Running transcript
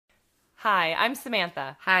Hi, I'm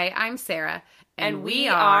Samantha. Hi, I'm Sarah. And we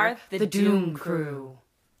are the Doom Crew.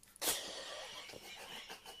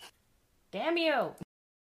 Damn you!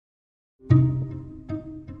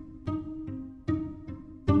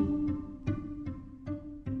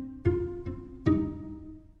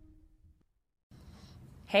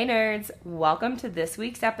 Hey nerds, welcome to this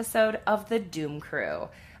week's episode of the Doom Crew.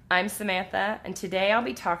 I'm Samantha, and today I'll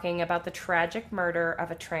be talking about the tragic murder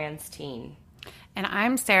of a trans teen. And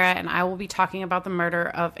I'm Sarah, and I will be talking about the murder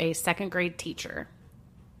of a second grade teacher.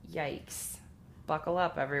 Yikes. Buckle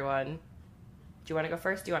up, everyone. Do you want to go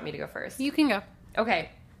first? Do you want me to go first? You can go. Okay.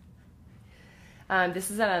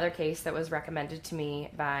 This is another case that was recommended to me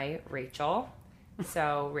by Rachel.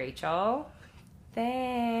 So, Rachel,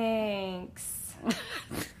 thanks.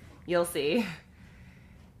 You'll see.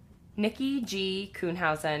 Nikki G.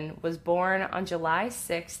 Kuhnhausen was born on July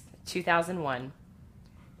 6th, 2001.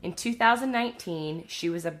 In 2019, she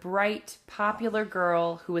was a bright, popular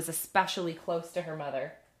girl who was especially close to her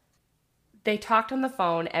mother. They talked on the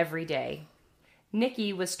phone every day.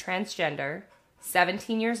 Nikki was transgender,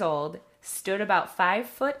 17 years old, stood about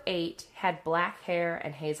 5'8", had black hair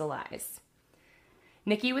and hazel eyes.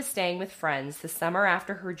 Nikki was staying with friends the summer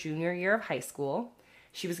after her junior year of high school.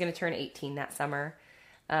 She was going to turn 18 that summer,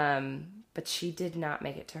 but she did not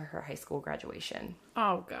make it to her high school graduation.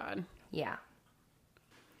 Oh, God. Yeah.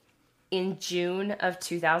 In June of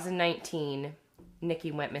 2019,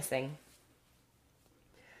 Nikki went missing.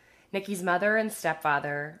 Nikki's mother and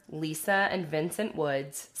stepfather, Lisa and Vincent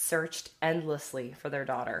Woods, searched endlessly for their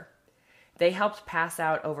daughter. They helped pass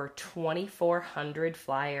out over 2,400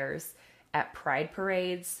 flyers at pride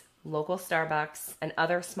parades, local Starbucks, and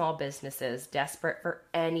other small businesses desperate for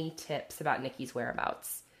any tips about Nikki's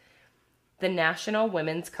whereabouts. The National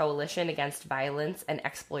Women's Coalition Against Violence and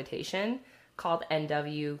Exploitation, called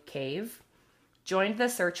NW Cave, joined the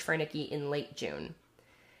search for Nikki in late June.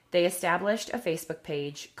 They established a Facebook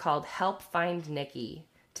page called Help Find Nikki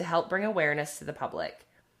to help bring awareness to the public.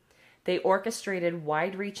 They orchestrated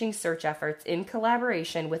wide-reaching search efforts in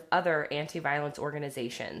collaboration with other anti-violence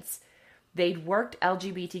organizations. They'd worked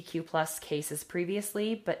LGBTQ+ cases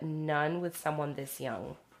previously, but none with someone this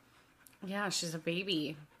young. Yeah, she's a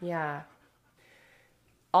baby. Yeah.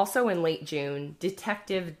 Also in late June,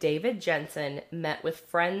 Detective David Jensen met with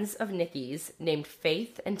friends of Nikki's named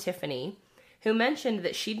Faith and Tiffany, who mentioned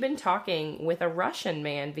that she'd been talking with a Russian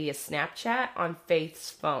man via Snapchat on Faith's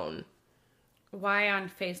phone. Why on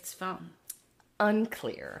Faith's phone?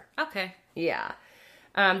 Unclear. Okay. Yeah.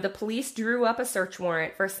 The police drew up a search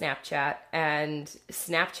warrant for Snapchat, and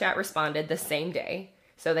Snapchat responded the same day.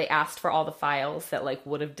 So they asked for all the files that,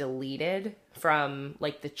 would have deleted from,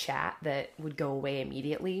 the chat that would go away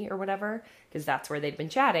immediately or whatever, because that's where they'd been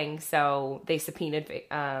chatting. So they subpoenaed,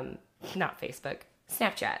 not Facebook,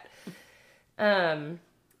 Snapchat.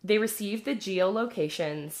 They received the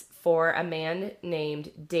geolocations for a man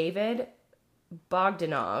named David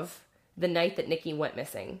Bogdanov the night that Nikki went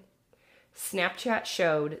missing. Snapchat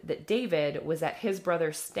showed that David was at his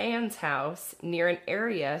brother Stan's house near an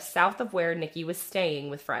area south of where Nikki was staying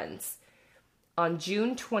with friends. On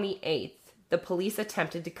June 28th, the police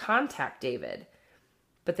attempted to contact David,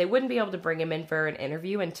 but they wouldn't be able to bring him in for an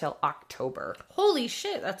interview until October. Holy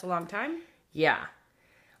shit, that's a long time. Yeah.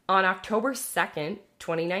 On October 2nd,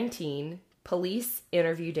 2019, police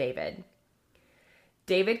interviewed David.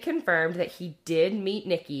 David confirmed that he did meet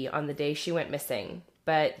Nikki on the day she went missing,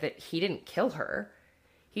 but that he didn't kill her.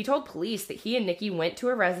 He told police that he and Nikki went to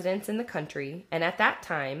a residence in the country, and at that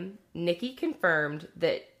time, Nikki confirmed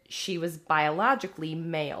that she was biologically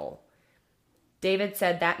male. David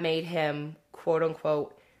said that made him,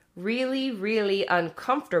 quote-unquote, really, really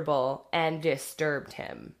uncomfortable and disturbed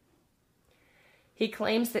him. He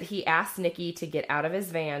claims that he asked Nikki to get out of his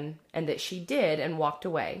van, and that she did and walked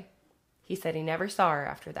away. He said he never saw her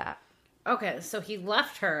after that. Okay, so he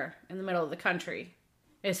left her in the middle of the country.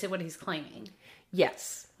 Is it what he's claiming?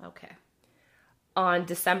 Yes. Okay. On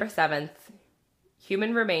December 7th,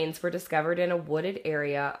 human remains were discovered in a wooded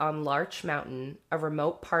area on Larch Mountain, a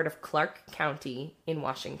remote part of Clark County in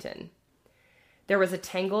Washington. There was a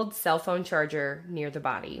tangled cell phone charger near the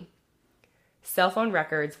body. Cell phone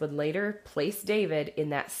records would later place David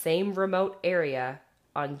in that same remote area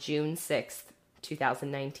on June 6th,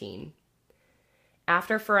 2019.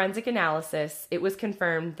 After forensic analysis, it was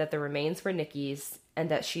confirmed that the remains were Nikki's and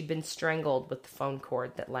that she'd been strangled with the phone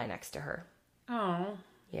cord that lay next to her. Oh.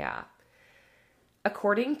 Yeah.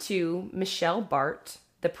 According to Michelle Bart,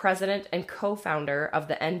 the president and co-founder of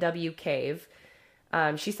the NW Cave,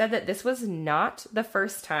 she said that this was not the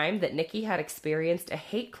first time that Nikki had experienced a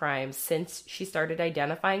hate crime since she started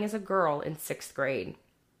identifying as a girl in 6th grade.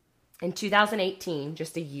 In 2018,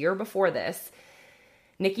 just a year before this,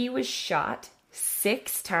 Nikki was shot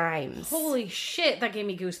 6 times. Holy shit, that gave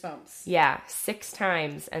me goosebumps. Yeah, 6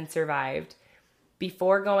 times and survived.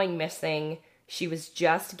 Before going missing, she was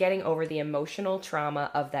just getting over the emotional trauma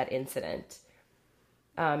of that incident.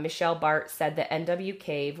 Michelle Bart said that N.W.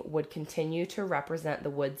 Cave would continue to represent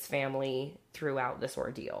the Woods family throughout this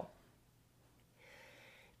ordeal.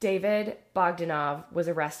 David Bogdanov was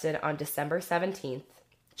arrested on December 17th,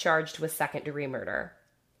 charged with second-degree murder.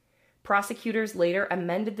 Prosecutors later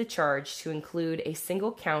amended the charge to include a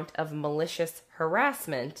single count of malicious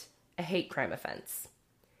harassment, a hate crime offense.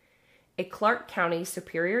 A Clark County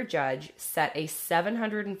Superior Judge set a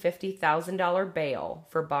 $750,000 bail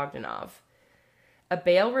for Bogdanov. A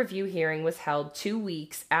bail review hearing was held 2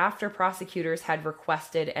 weeks after prosecutors had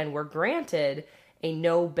requested and were granted a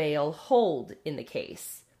no bail hold in the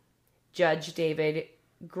case. Judge David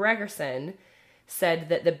Gregerson said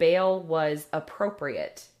that the bail was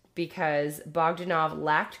appropriate because Bogdanov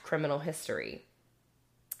lacked criminal history.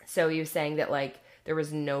 So he was saying that, like, there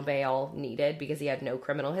was no bail needed because he had no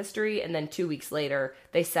criminal history, and then 2 weeks later,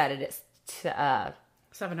 they set it at at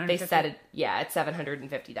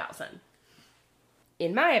 $750,000.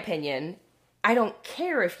 In my opinion, I don't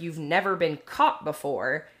care if you've never been caught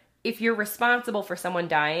before. If you're responsible for someone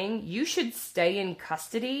dying, you should stay in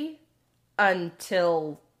custody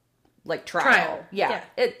until, like, trial. Yeah,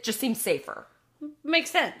 it just seems safer. Makes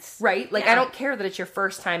sense. Right? Like, I don't care that it's your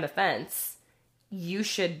first time offense. You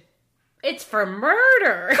should... It's for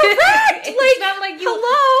murder. Correct! It's not like you...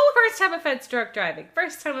 Hello? First time offense, drunk driving.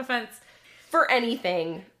 First time offense... For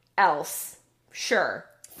anything else, sure.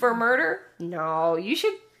 For murder, no. You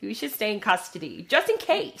should stay in custody, just in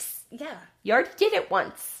case. Yeah. You already did it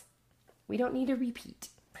once. We don't need a repeat.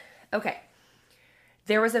 Okay.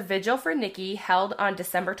 There was a vigil for Nikki held on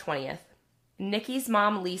December 20th. Nikki's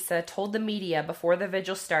mom, Lisa, told the media before the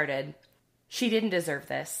vigil started, she didn't deserve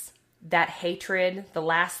this. That hatred, the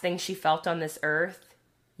last thing she felt on this earth,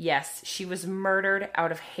 yes, she was murdered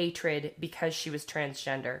out of hatred because she was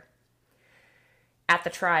transgender. At the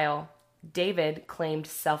trial, David claimed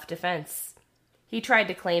self-defense. He tried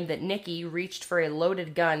to claim that Nikki reached for a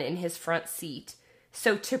loaded gun in his front seat,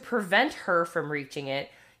 so to prevent her from reaching it,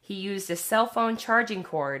 he used a cell phone charging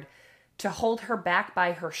cord to hold her back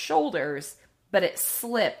by her shoulders, but it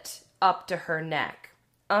slipped up to her neck,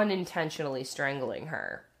 unintentionally strangling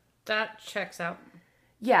her. That checks out.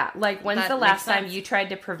 Yeah, like, when's the last time you tried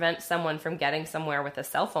to prevent someone from getting somewhere with a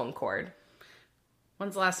cell phone cord?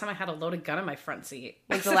 When's the last time I had a loaded gun in my front seat?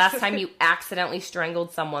 When's the last time you accidentally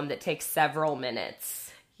strangled someone that takes several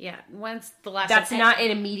minutes? Yeah, when's the last That's time... not an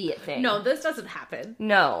immediate thing. No, this doesn't happen.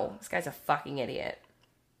 No, this guy's a fucking idiot.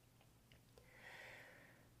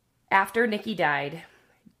 After Nikki died,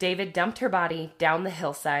 David dumped her body down the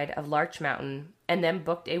hillside of Larch Mountain and then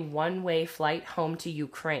booked a one-way flight home to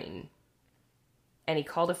Ukraine. And he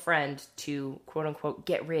called a friend to, quote-unquote,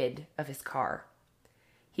 get rid of his car.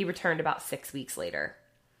 He returned about 6 weeks later.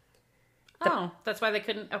 That's why they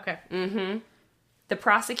couldn't... Okay. Mm-hmm. The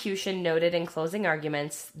prosecution noted in closing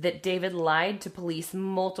arguments that David lied to police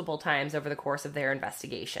multiple times over the course of their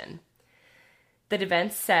investigation. The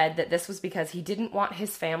defense said that this was because he didn't want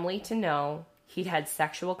his family to know he'd had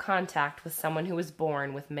sexual contact with someone who was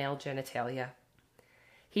born with male genitalia.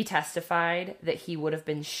 He testified that he would have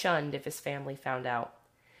been shunned if his family found out.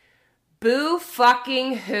 Boo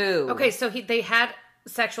fucking who? Okay, so they had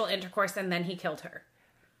sexual intercourse and then he killed her.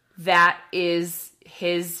 That is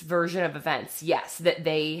his version of events. Yes, that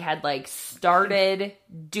they had, like, started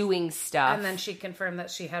doing stuff. And then she confirmed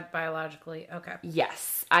that she had biologically... Okay.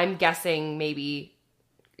 Yes. I'm guessing maybe...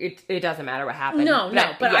 It doesn't matter what happened. No,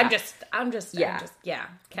 but yeah. I'm just, yeah. Okay.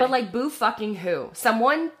 But, like, boo fucking who?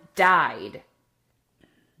 Someone died.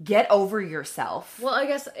 Get over yourself. Well, I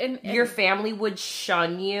guess... your family would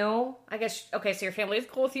shun you. I guess... Okay, so your family is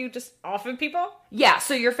cool with you just offing people? Yeah,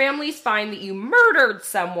 so your family's fine that you murdered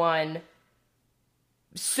someone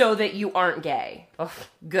so that you aren't gay. Oh,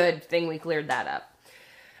 good thing we cleared that up.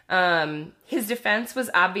 His defense was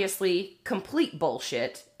obviously complete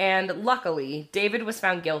bullshit, and luckily, David was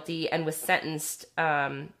found guilty and was sentenced,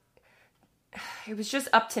 it was just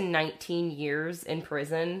up to 19 years in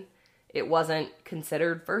prison. It wasn't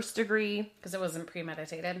considered first degree. Because it wasn't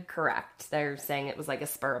premeditated? Correct. They're saying it was like a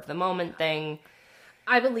spur-of-the-moment thing.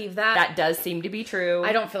 I believe that. That does seem to be true.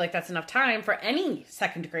 I don't feel like that's enough time for any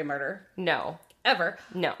second-degree murder. No. Ever.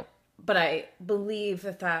 No. But I believe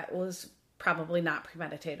that was probably not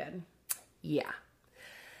premeditated. Yeah.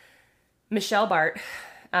 Michelle Bart,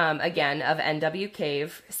 again, of NW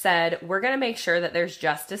Cave, said, "We're going to make sure that there's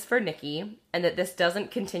justice for Nikki and that this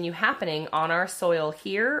doesn't continue happening on our soil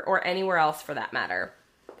here or anywhere else for that matter.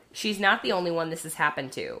 She's not the only one this has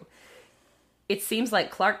happened to. It seems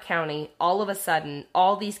like Clark County, all of a sudden,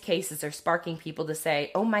 all these cases are sparking people to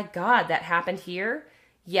say, oh my God, that happened here?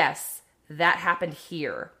 Yes, that happened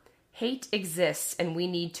here. Hate exists and we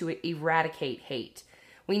need to eradicate hate.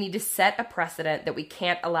 We need to set a precedent that we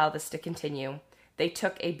can't allow this to continue. They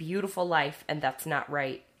took a beautiful life and that's not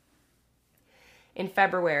right." In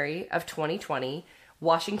February of 2020,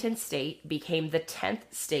 Washington State became the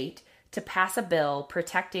 10th state to pass a bill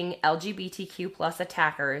protecting LGBTQ plus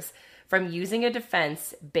attackers from using a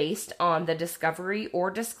defense based on the discovery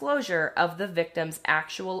or disclosure of the victim's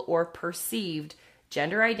actual or perceived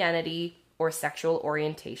gender identity or sexual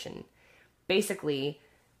orientation. Basically,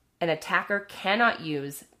 an attacker cannot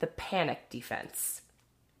use the panic defense.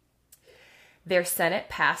 Their Senate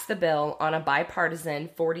passed the bill on a bipartisan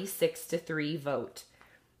 46-3 vote.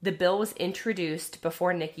 The bill was introduced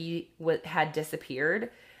before Nikki had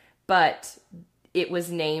disappeared, but it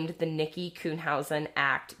was named the Nikki Kuhnhausen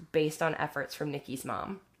Act based on efforts from Nikki's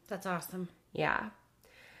mom. That's awesome. Yeah.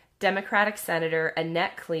 Democratic Senator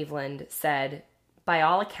Annette Cleveland said, "By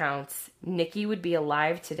all accounts, Nikki would be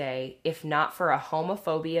alive today if not for a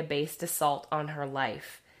homophobia-based assault on her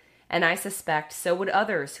life. And I suspect so would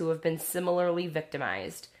others who have been similarly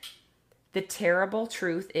victimized. The terrible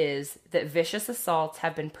truth is that vicious assaults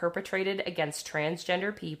have been perpetrated against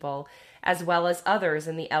transgender people as well as others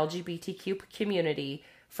in the LGBTQ community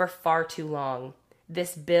for far too long.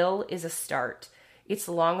 This bill is a start. It's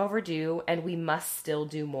long overdue, and we must still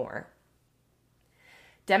do more."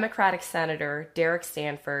 Democratic Senator Derek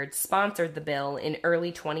Stanford sponsored the bill in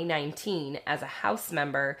early 2019 as a House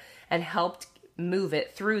member and helped move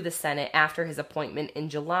it through the Senate after his appointment in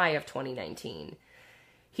July of 2019.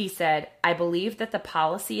 He said, "I believe that the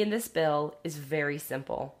policy in this bill is very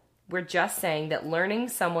simple. We're just saying that learning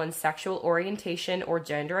someone's sexual orientation or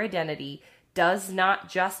gender identity does not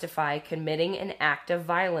justify committing an act of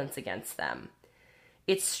violence against them.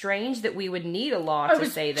 It's strange that we would need a law to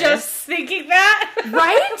say this." I was just thinking that.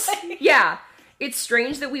 Right? Yeah. "It's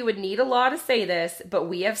strange that we would need a law to say this, but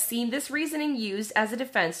we have seen this reasoning used as a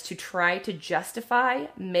defense to try to justify,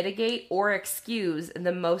 mitigate, or excuse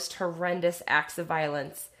the most horrendous acts of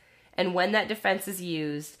violence. And when that defense is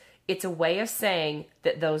used, it's a way of saying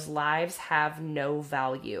that those lives have no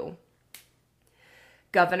value."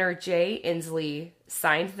 Governor Jay Inslee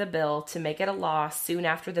signed the bill to make it a law soon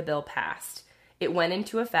after the bill passed. It went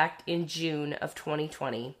into effect in June of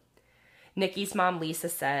 2020. Nikki's mom, Lisa,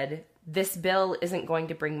 said, "This bill isn't going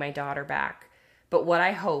to bring my daughter back, but what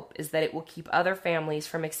I hope is that it will keep other families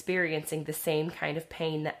from experiencing the same kind of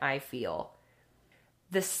pain that I feel."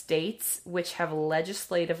 The states which have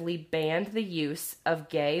legislatively banned the use of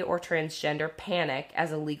gay or transgender panic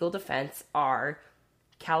as a legal defense are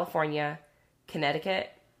California,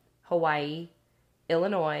 Connecticut, Hawaii,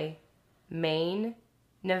 Illinois, Maine,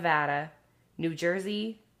 Nevada, New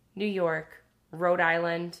Jersey, New York, Rhode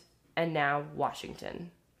Island, and now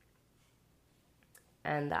Washington.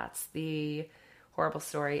 And that's the horrible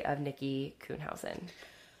story of Nikki Kuhnhausen.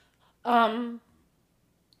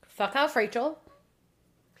 Fuck off, Rachel.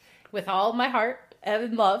 With all my heart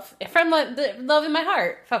and love. From love in my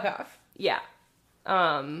heart. Fuck off. Yeah.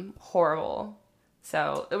 Horrible.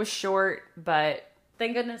 So it was short, but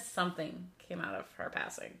Thank goodness something came out of her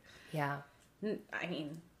passing. yeah. I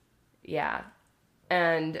mean, Yeah.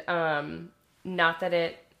 And not that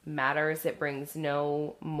it matters, it brings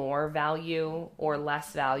no more value or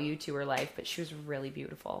less value to her life, but she was really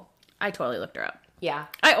beautiful. I totally looked her up. Yeah.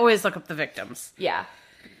 I always look up the victims. Yeah.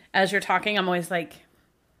 As you're talking, I'm always like,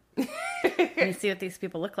 let me see what these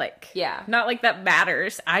people look like. Yeah. Not like that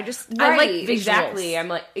matters. I Right, like visuals. exactly. I'm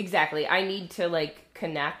like, exactly. I need to like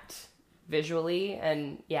connect visually,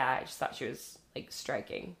 and yeah, I just thought she was like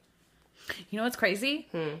striking. You know what's crazy?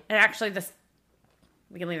 And actually,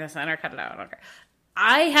 we can leave this in or cut it out. I don't care.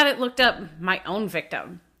 I haven't looked up my own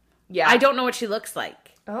victim. Yeah. I don't know what she looks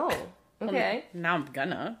like. Oh, okay. And now I'm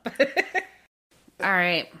gonna. All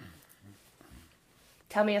right.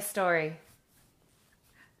 Tell me a story.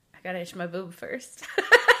 I gotta itch my boob first.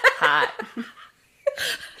 Hot.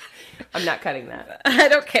 I'm not cutting that. I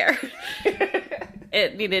don't care.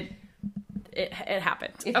 It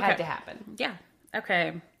happened. It had to happen. Yeah.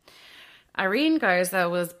 Okay. Irene Garza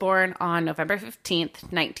was born on November 15th,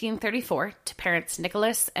 1934, to parents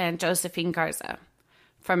Nicholas and Josephine Garza.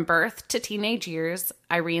 From birth to teenage years,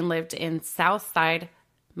 Irene lived in Southside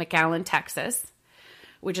McAllen, Texas,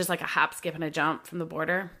 which is like a hop, skip, and a jump from the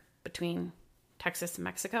border between Texas and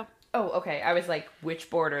Mexico. Oh, okay. I was like, which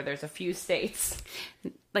border? There's a few states.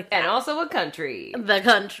 Like And that. also a country. The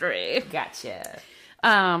country. Gotcha.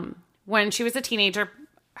 When she was a teenager,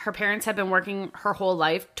 her parents had been working her whole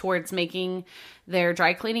life towards making their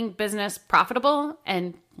dry cleaning business profitable.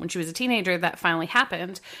 And when she was a teenager, that finally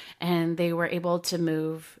happened. And they were able to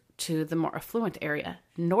move to the more affluent area,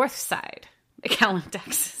 North Side, McAllen,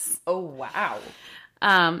 Texas. Oh, wow.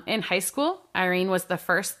 In high school, Irene was the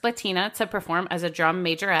first Latina to perform as a drum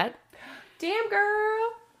majorette. Damn,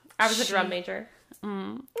 girl. I was a drum major.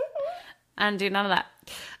 And do none of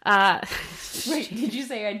that. Wait, did you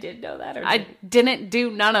say I did know that? Or I didn't do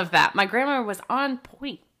none of that. My grandma was on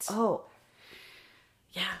point. Oh.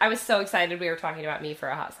 Yeah. I was so excited we were talking about me for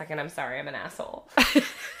a hot second. I'm sorry, I'm an asshole.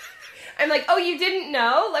 I'm like, oh, you didn't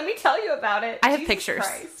know? Let me tell you about it. I have Jesus pictures.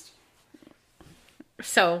 Christ.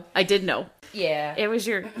 So, I did know. Yeah. It was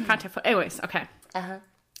your contact. Anyways, okay. Uh-huh.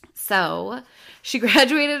 So, she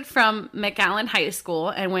graduated from McAllen High School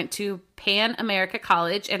and went to Pan America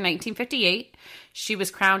College in 1958. She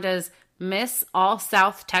was crowned as Miss All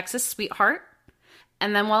South Texas Sweetheart.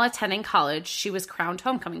 And then while attending college, she was crowned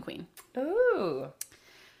homecoming queen. Ooh.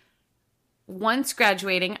 Once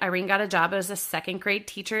graduating, Irene got a job as a second grade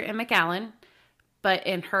teacher in McAllen. But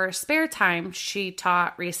in her spare time, she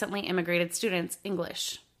taught recently immigrated students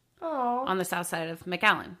English Oh. on the south side of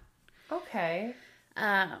McAllen. Okay.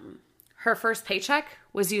 Her first paycheck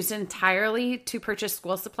was used entirely to purchase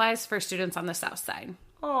school supplies for students on the south side.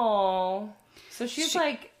 Oh. So she's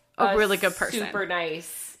like a really good person. Super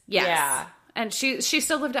nice. Yes. Yeah. And she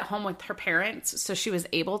still lived at home with her parents, so she was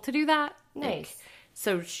able to do that. Nice.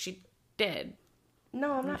 So she did.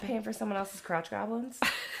 No, I'm not paying for someone else's crotch goblins.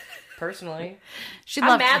 Personally. She I'm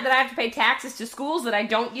loved mad that I have to pay taxes to schools that I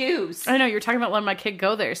don't use. I know, you're talking about letting my kid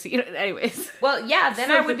go there. So, anyways. Well, yeah, then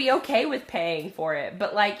I would be okay with paying for it.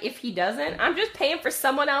 But, like, if he doesn't, I'm just paying for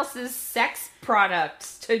someone else's sex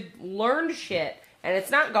products to learn shit. And it's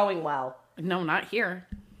not going well. No, not here.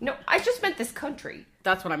 No, I just meant this country.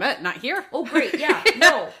 That's what I meant, not here. Oh, great. Yeah.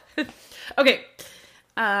 No. Okay.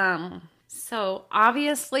 So,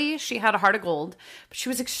 obviously, she had a heart of gold, but she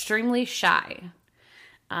was extremely shy.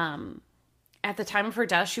 At the time of her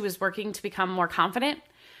death, she was working to become more confident.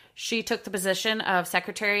 She took the position of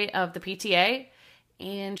secretary of the PTA,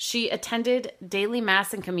 and she attended daily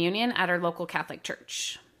mass and communion at her local Catholic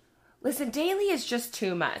church. Listen, daily is just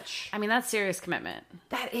too much. I mean, that's serious commitment.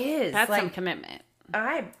 That is. That's like, some commitment.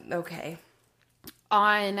 Okay.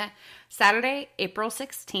 On Saturday, April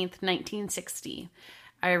 16th, 1960,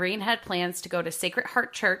 Irene had plans to go to Sacred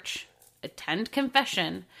Heart Church, attend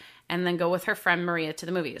confession, and then go with her friend Maria to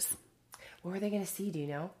the movies. What were they going to see? Do you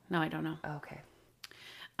know? No, I don't know. Okay.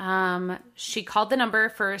 She called the number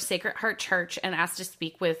for Sacred Heart Church and asked to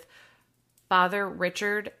speak with Father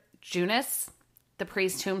Richard Junis, the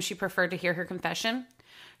priest whom she preferred to hear her confession.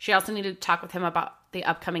 She also needed to talk with him about the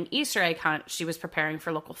upcoming Easter egg hunt she was preparing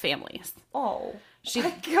for local families. Oh, She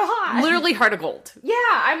my God. literally heart of gold. Yeah,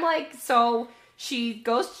 I'm like, so she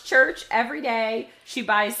goes to church every day. She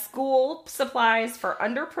buys school supplies for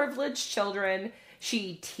underprivileged children.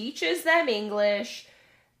 She teaches them English.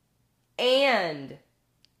 And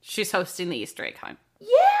She's hosting the Easter egg hunt.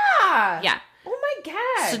 yeah. Yeah. Oh my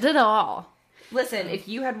God. She did it all. Listen, if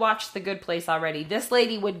you had watched The Good Place already, this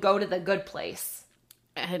lady would go to The Good Place.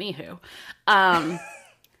 Anywho.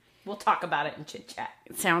 We'll talk about it in chit chat.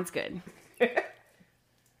 Sounds good.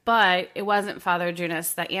 But it wasn't Father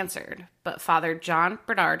Junis that answered, but Father John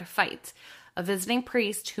Bernard Fite, a visiting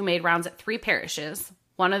priest who made rounds at 3 parishes,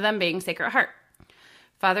 one of them being Sacred Heart.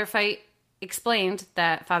 Father Fite explained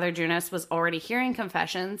that Father Junis was already hearing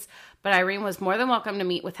confessions, but Irene was more than welcome to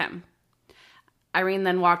meet with him. Irene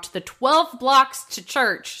then walked the 12 blocks to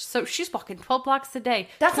church. So she's walking 12 blocks a day.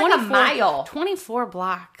 That's like a mile. 24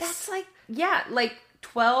 blocks. That's like, yeah, like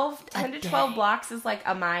 10 to 12 blocks is like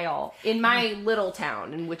a mile in my little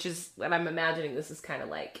town, and which is what I'm imagining this is kind of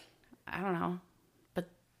like. I don't know, but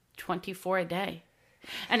 24 a day.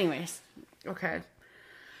 Anyways, okay.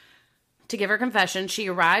 To give her confession, she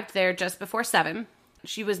arrived there just before 7.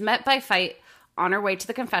 She was met by Fite on her way to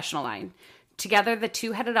the confessional line. Together, the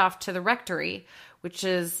two headed off to the rectory, which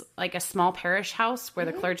is like a small parish house where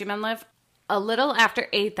the clergymen live. A little after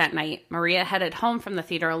 8 that night, Maria headed home from the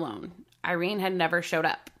theater alone. Irene had never showed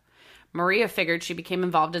up. Maria figured she became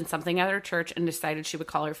involved in something at her church and decided she would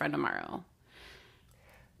call her friend tomorrow.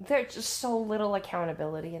 There's just so little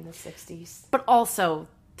accountability in the 60s. But also,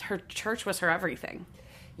 her church was her everything.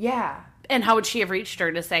 Yeah. And how would she have reached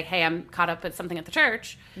her to say, hey, I'm caught up with something at the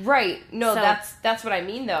church? Right. No, So- that's what I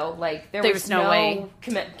mean, though. Like, there was no way.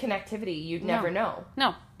 connectivity. You'd never know.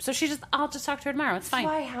 No. So I'll just talk to her tomorrow. It's fine.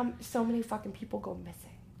 That's why so many fucking people go missing.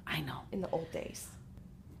 I know. In the old days.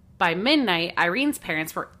 By midnight, Irene's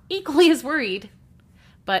parents were equally as worried,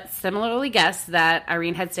 but similarly guessed that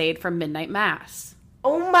Irene had stayed for midnight mass.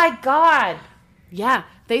 Oh my God! Yeah,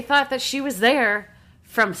 they thought that she was there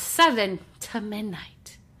from 7 to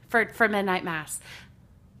midnight for midnight mass.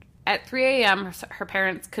 At 3 a.m., her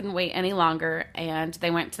parents couldn't wait any longer, and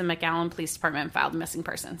they went to the McAllen Police Department and filed missing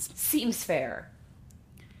persons. Seems fair.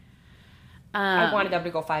 I wanted them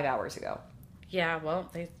to go 5 hours ago. Yeah, well,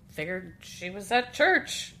 they figured she was at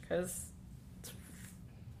church because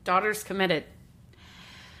daughter's committed.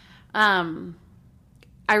 Irene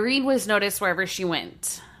was noticed wherever she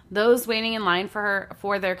went. Those waiting in line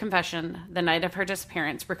for their confession the night of her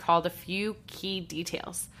disappearance recalled a few key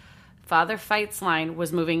details. Father Fite's line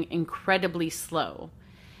was moving incredibly slow,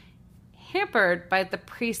 hampered by the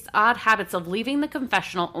priest's odd habits of leaving the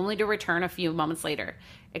confessional only to return a few moments later.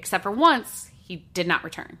 Except for once, he did not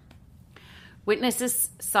return. Witnesses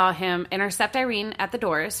saw him intercept Irene at the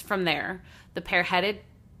doors. From there, the pair headed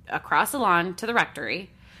across the lawn to the rectory.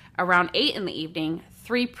 Around 8 in the evening,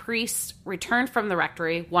 3 priests returned from the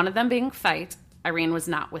rectory, one of them being Fite. Irene was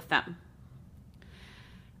not with them.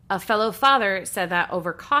 A fellow father said that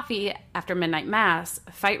over coffee after midnight mass,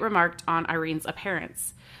 Fite remarked on Irene's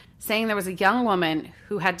appearance, saying there was a young woman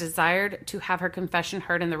who had desired to have her confession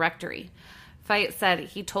heard in the rectory. Fite said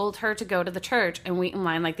he told her to go to the church and wait in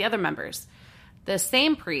line like the other members. The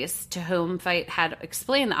same priest to whom Fite had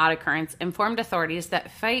explained the odd occurrence informed authorities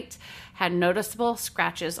that Fite had noticeable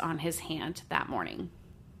scratches on his hand that morning.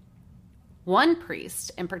 One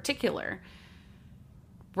priest in particular,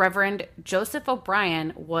 Reverend Joseph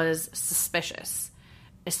O'Brien, was suspicious,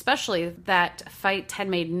 especially that Fite had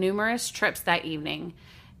made numerous trips that evening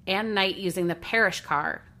and night using the parish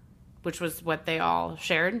car, which was what they all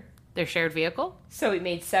shared, their shared vehicle. So he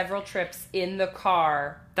made several trips in the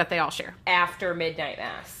car that they all share. After midnight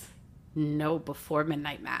mass. No, before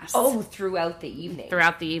midnight mass. Oh, throughout the evening.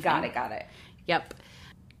 Throughout the evening. Got it. Yep.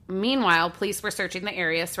 Meanwhile, police were searching the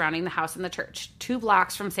area surrounding the house and the church. 2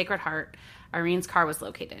 blocks from Sacred Heart, Irene's car was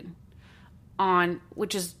located.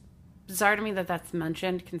 Which is bizarre to me that that's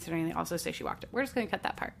mentioned, considering they also say she walked it. We're just going to cut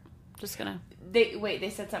that part. Just going to... They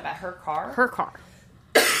said something about her car? Her car.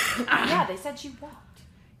 Yeah, they said she walked.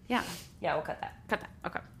 Yeah. Yeah, we'll cut that.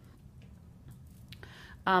 Okay.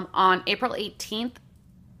 On April 18th,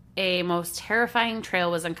 a most terrifying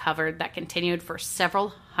trail was uncovered that continued for several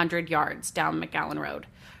hundred yards down McAllen Road.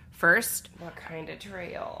 First... What kind of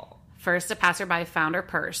trail? First, a passerby found her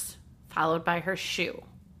purse, followed by her shoe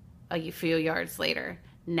a few yards later.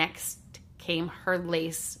 Next came her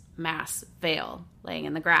lace mass veil laying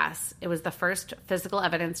in the grass. It was the first physical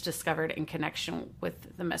evidence discovered in connection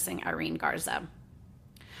with the missing Irene Garza.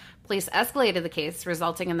 Police escalated the case,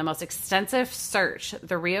 resulting in the most extensive search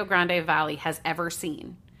the Rio Grande Valley has ever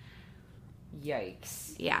seen.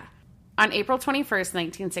 Yikes. Yeah. On April 21st,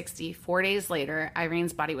 1960, 4 days later,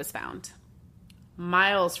 Irene's body was found,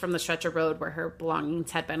 miles from the stretch of road where her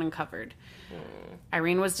belongings had been uncovered.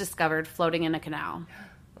 Irene was discovered floating in a canal.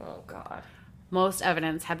 Oh, God. Most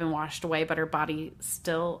evidence had been washed away, but her body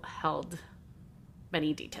still held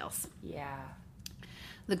many details. Yeah.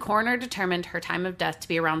 The coroner determined her time of death to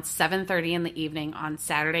be around 7:30 in the evening on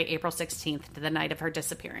Saturday, April 16th, the night of her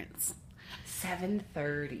disappearance.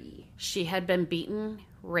 7:30. She had been beaten,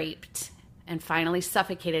 raped, and finally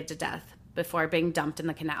suffocated to death before being dumped in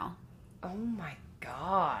the canal. Oh, my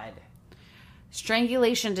God.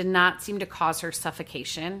 Strangulation did not seem to cause her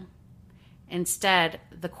suffocation. Instead,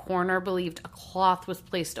 the coroner believed a cloth was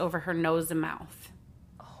placed over her nose and mouth.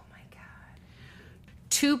 Oh, my God.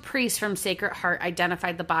 2 priests from Sacred Heart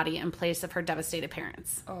identified the body in place of her devastated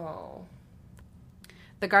parents. Oh.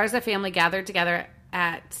 The Garza family gathered together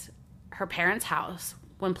at her parents' house.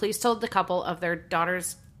 When police told the couple of their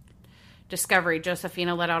daughter's discovery,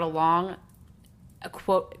 Josefina let out a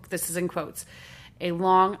quote, this is in quotes, a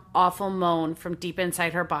long, awful moan from deep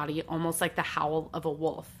inside her body, almost like the howl of a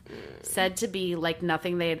wolf, said to be like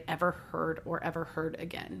nothing they had ever heard or ever heard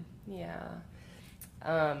again. Yeah.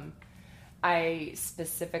 I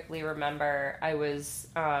specifically remember I was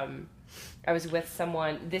with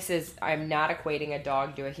someone. I'm not equating a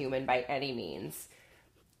dog to a human by any means.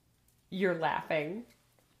 You're laughing.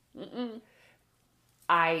 Mm-mm.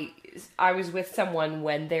 I was with someone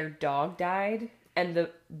when their dog died, and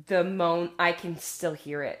the moan, I can still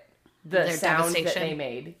hear it. The sound that they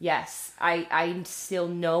made. Yes. I still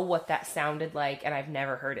know what that sounded like, and I've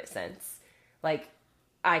never heard it since. Like,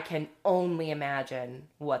 I can only imagine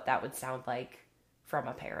what that would sound like from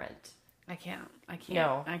a parent. I can't.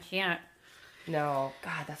 No. I can't. No.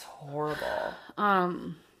 God, that's horrible.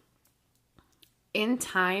 In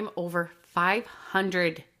time, over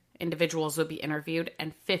 500 individuals would be interviewed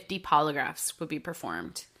and 50 polygraphs would be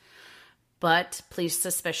performed. But police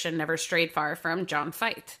suspicion never strayed far from John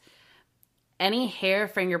Fite. Any hair,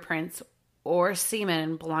 fingerprints, or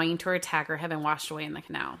semen belonging to her attacker had been washed away in the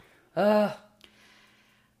canal. Ugh.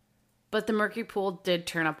 But the mercury pool did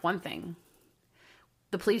turn up one thing.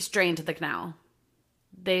 The police drained the canal.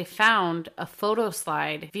 They found a photo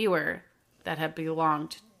slide viewer that had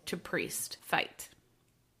belonged to Priest Fite.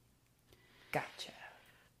 Gotcha.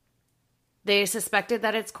 They suspected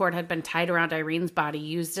that its cord had been tied around Irene's body,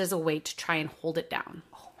 used as a weight to try and hold it down.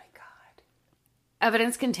 Oh my God.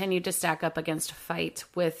 Evidence continued to stack up against Fite,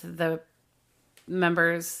 with the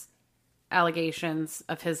members' allegations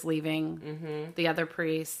of his leaving, the other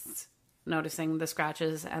priests noticing the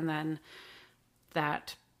scratches, and then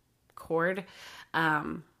that cord.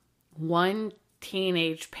 One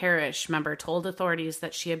teenage parish member told authorities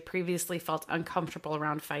that she had previously felt uncomfortable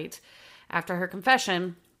around Fite. After her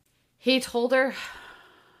confession, he told her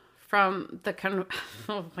from the...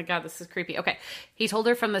 oh my God, this is creepy. Okay. He told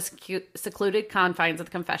her from the secluded confines of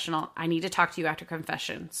the confessional, "I need to talk to you after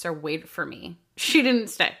confession, so wait for me." She didn't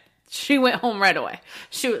stay. She went home right away.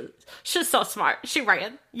 She's so smart. She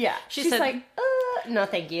ran. Yeah. She's She's said, like, no,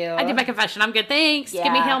 thank you. "I did my confession. I'm good. Thanks. Give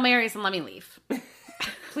me Yeah. Hail Marys and let me leave."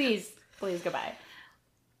 Please, goodbye.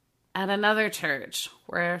 At another church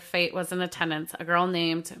where Fate was in attendance, a girl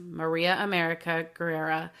named Maria America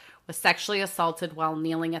Guerrera was sexually assaulted while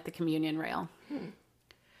kneeling at the communion rail.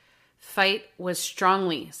 Fate was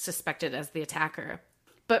strongly suspected as the attacker,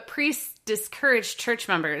 but priests discouraged church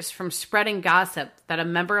members from spreading gossip that a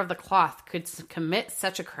member of the cloth could commit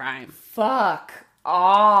such a crime. Fuck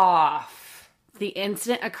off. The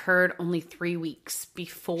incident occurred only 3 weeks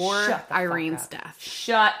before Irene's death.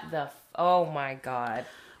 Oh my God.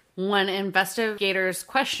 When investigators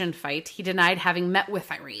questioned Fite, he denied having met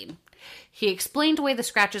with Irene. He explained away the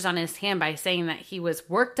scratches on his hand by saying that he was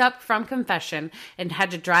worked up from confession and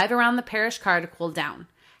had to drive around the parish car to cool down.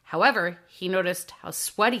 However, he noticed how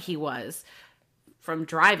sweaty he was from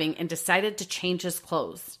driving and decided to change his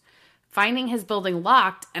clothes. Finding his building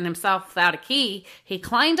locked and himself without a key, he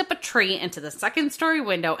climbed up a tree into the second-story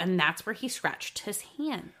window, and that's where he scratched his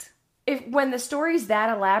hand. When the story's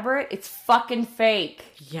that elaborate, it's fucking fake.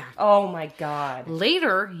 Yeah. Oh my God.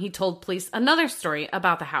 Later, he told police another story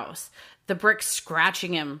about the house, the brick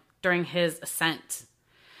scratching him during his ascent.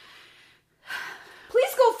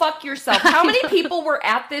 Please go fuck yourself. How many people were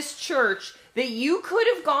at this church that you could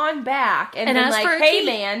have gone back and been asked like, for a "Hey key.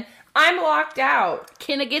 man, I'm locked out."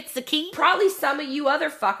 Can I get the key? Probably some of you other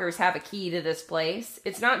fuckers have a key to this place.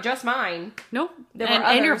 It's not just mine. Nope. There were and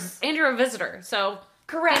others. you're a visitor, so...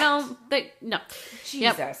 Correct. No. Jesus.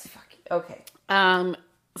 Yep. Fuck. Okay.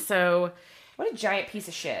 So... What a giant piece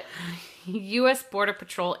of shit. U.S. Border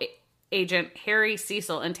Patrol agent Harry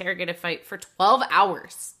Cecil interrogated Fite for 12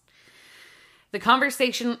 hours. The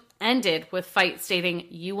conversation ended with Fite stating,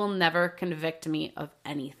 "You will never convict me of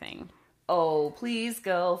anything." Oh, please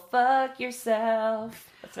go fuck yourself.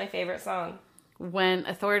 That's my favorite song. When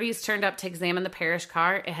authorities turned up to examine the parish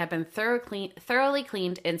car, it had been thoroughly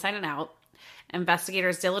cleaned inside and out.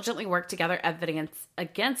 Investigators diligently worked to gather evidence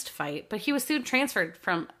against Fite, but he was soon transferred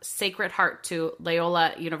from Sacred Heart to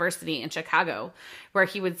Loyola University in Chicago, where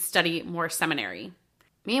he would study more seminary.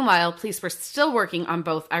 Meanwhile, police were still working on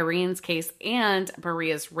both Irene's case and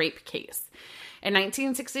Maria's rape case. In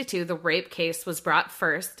 1962, the rape case was brought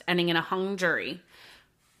first, ending in a hung jury.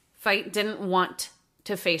 Fite didn't want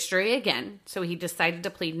to face jury again, so he decided to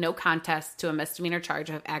plead no contest to a misdemeanor charge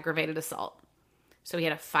of aggravated assault. So he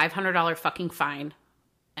had a $500 fucking fine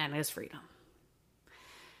and his freedom.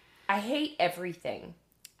 I hate everything.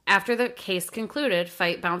 After the case concluded,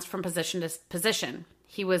 Fite bounced from position to position.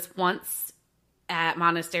 He was once at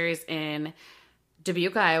monasteries in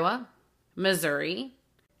Dubuque, Iowa, Missouri.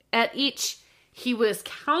 At each, he was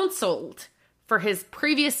counseled for his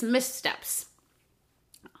previous missteps.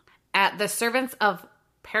 At the Servants of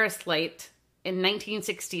Paraslite in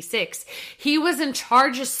 1966, he was in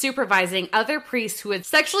charge of supervising other priests who had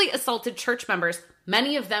sexually assaulted church members,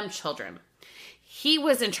 many of them children. He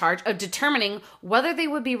was in charge of determining whether they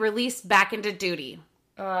would be released back into duty.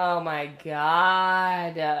 Oh my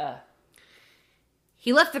God.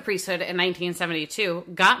 He left the priesthood in 1972,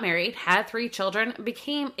 got married, had 3 children,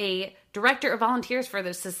 became a director of volunteers for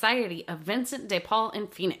the Society of Vincent de Paul in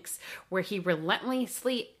Phoenix, where he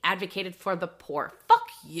relentlessly advocated for the poor. Fuck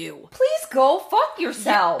you. Please go fuck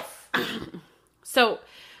yourself. So,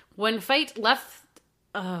 when Fite left...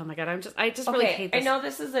 Oh my God, I just really hate this. I know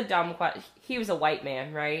this is a dumb question. He was a white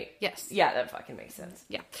man, right? Yes. Yeah, that fucking makes sense.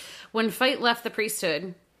 Yeah. When Fite left the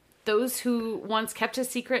priesthood, those who once kept his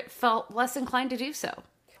secret felt less inclined to do so.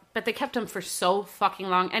 But they kept him for so fucking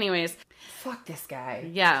long. Anyways. Fuck this guy.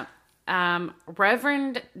 Yeah.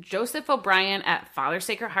 Reverend Joseph O'Brien at Father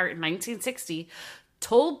Sacred Heart in 1960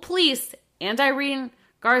 told police and Irene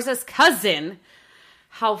Garza's cousin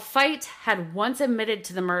how Fite had once admitted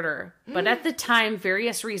to the murder, but at the time,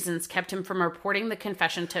 various reasons kept him from reporting the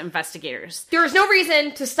confession to investigators. There was no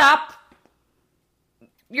reason to stop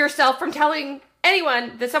yourself from telling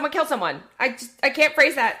anyone that someone killed someone. I can't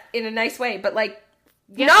phrase that in a nice way, but like,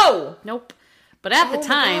 no! Nope. But at the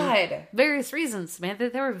time, various reasons, man.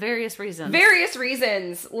 There were various reasons. Various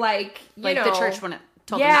reasons, like, you know. The church wouldn't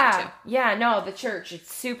told them not to. Yeah, no, the church.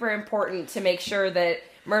 It's super important to make sure that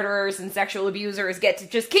murderers and sexual abusers get to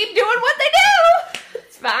just keep doing what they do.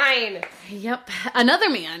 It's fine. Yep. Another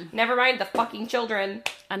man. Never mind the fucking children.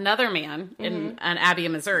 Another man in Abbey,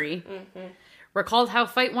 Missouri, recalled how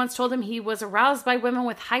Fite once told him he was aroused by women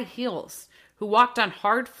with high heels who walked on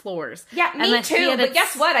hard floors. Yeah, me too, but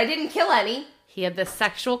guess what? I didn't kill any. He had the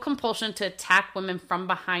sexual compulsion to attack women from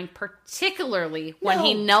behind, particularly when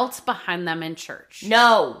he knelt behind them in church.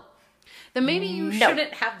 No. Then maybe you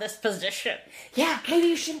shouldn't have this position. Yeah, maybe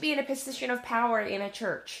you shouldn't be in a position of power in a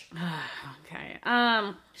church. Okay.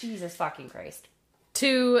 Jesus fucking Christ.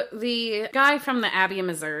 To the guy from the Abbey,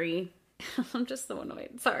 Missouri. I'm just so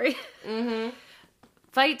annoyed. Sorry.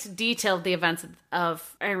 Fite detailed the events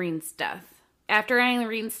of Irene's death. After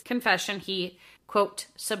Irene's confession, he, quote,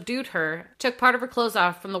 subdued her, took part of her clothes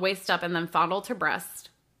off from the waist up, and then fondled her breast,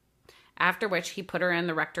 after which he put her in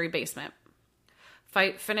the rectory basement.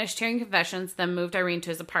 Fite finished hearing confessions, then moved Irene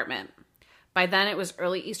to his apartment. By then, it was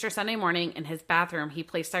early Easter Sunday morning. In his bathroom, he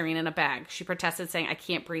placed Irene in a bag. She protested, saying, I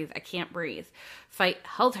can't breathe, I can't breathe. Fite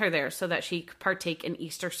held her there so that she could partake in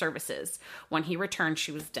Easter services. When he returned,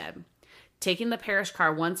 she was dead. Taking the parish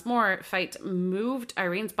car once more, Fite moved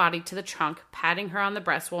Irene's body to the trunk, patting her on the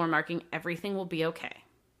breast while remarking, everything will be okay.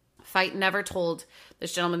 Fite never told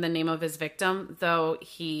this gentleman the name of his victim, though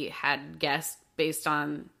he had guessed based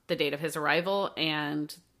on the date of his arrival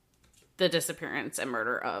and the disappearance and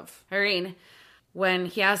murder of Irene. When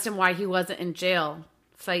he asked him why he wasn't in jail,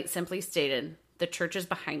 Fite simply stated, the church is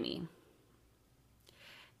behind me.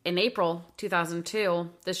 In April 2002,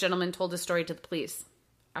 this gentleman told his story to the police.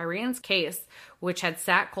 Irene's case, which had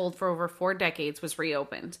sat cold for over 4 decades, was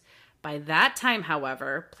reopened. By that time,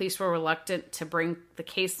 however, police were reluctant to bring the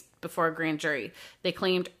case before a grand jury. They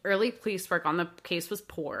claimed early police work on the case was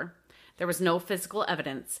poor. There was no physical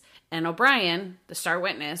evidence. And O'Brien, the star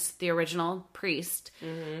witness, the original priest,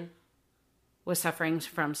 was suffering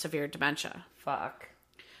from severe dementia. Fuck.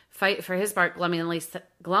 Fite, for his part,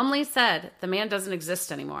 glumly said, the man doesn't exist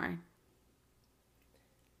anymore.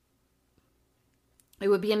 It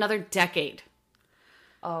would be another decade.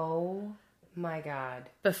 Oh my God.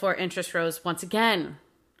 Before interest rose once again,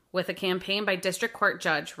 with a campaign by District Court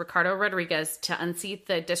Judge Ricardo Rodriguez to unseat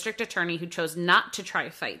the district attorney who chose not to try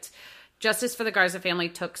Fite. Justice for the Garza family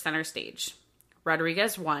took center stage.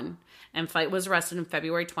 Rodriguez won, and Fite was arrested in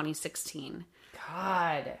February 2016.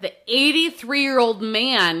 God. The 83-year-old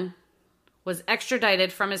man was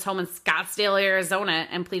extradited from his home in Scottsdale, Arizona,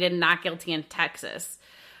 and pleaded not guilty in Texas.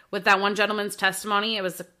 With that one gentleman's testimony, it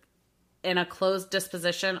was in a closed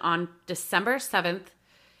disposition on December 7th.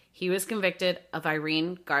 He was convicted of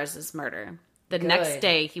Irene Garza's murder. The next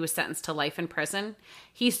day, he was sentenced to life in prison.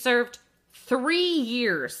 He served 3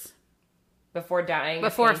 years. Before dying?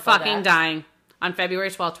 Before fucking dying. On February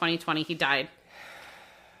 12th, 2020, he died.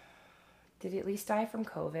 Did he at least die from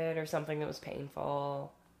COVID or something that was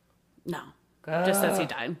painful? No. Just says he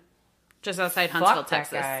died. Just outside Huntsville,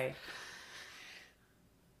 Texas. That guy.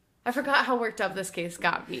 I forgot how worked up this case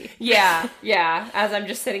got me. Yeah. As I'm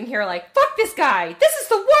just sitting here like, fuck this guy. This is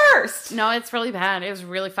the worst. No, it's really bad. It was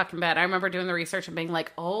really fucking bad. I remember doing the research and being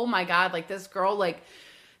like, oh my God, like this girl like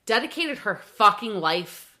dedicated her fucking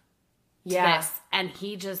life to this. And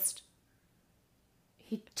he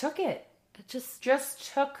took it. It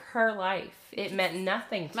just took her life. It meant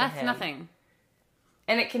nothing to him. Nothing.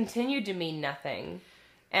 And it continued to mean nothing.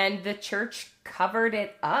 And the church covered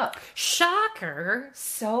it up. Shocker.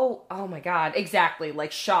 So, oh my God. Exactly.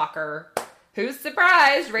 Like, shocker. Who's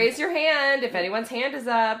surprised? Raise your hand. If anyone's hand is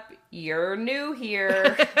up, you're new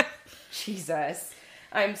here. Jesus.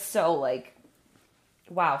 I'm so like,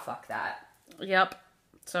 wow, fuck that. Yep.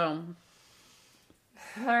 So.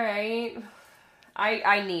 All right.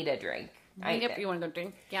 I need a drink. You want to go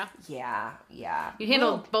drink? Yeah. Yeah. You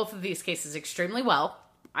handled both of these cases extremely well.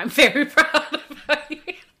 I'm very proud of how you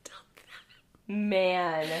handled that.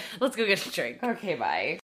 Man. Let's go get a drink. Okay,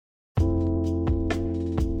 bye.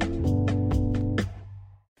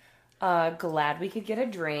 Glad we could get a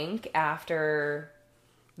drink after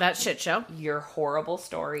That shit show. Your horrible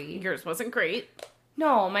story. Yours wasn't great.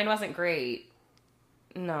 No, mine wasn't great.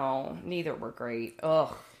 No, neither were great.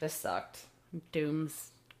 Ugh, this sucked. Doomy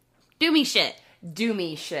shit.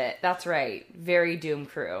 Doomy shit. That's right. Very Doom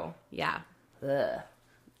crew. Yeah. Ugh.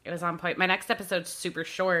 It was on point. My next episode's super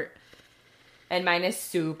short. And mine is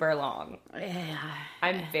super long. Yeah.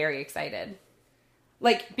 I'm very excited.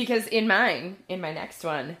 Like, because in my next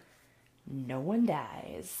one, no one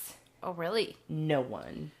dies. Oh, really? No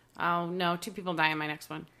one. Oh, no. 2 people die in my next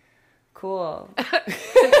one. Cool.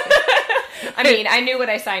 I mean, I knew what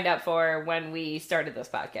I signed up for when we started this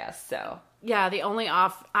podcast, so. Yeah,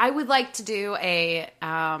 I would like to do a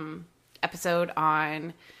episode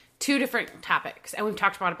on 2 different topics. And we've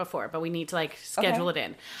talked about it before, but we need to, like, schedule it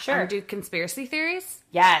in. Sure. Do conspiracy theories.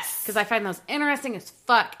 Yes. Because I find those interesting as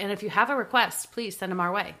fuck. And if you have a request, please send them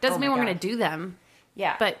our way. Doesn't mean we're going to do them.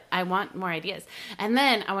 Yeah. But I want more ideas. And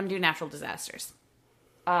then I want to do natural disasters.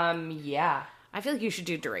 Yeah. I feel like you should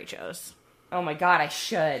do derechos. Oh my god, I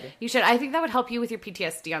should. You should. I think that would help you with your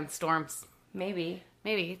PTSD on storms. Maybe.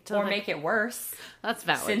 Or make it worse. That's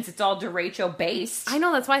valid. Since it's all derecho based. I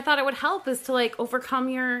know, that's why I thought it would help, is to, like, overcome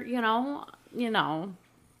your, you know.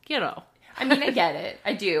 I mean, I get it.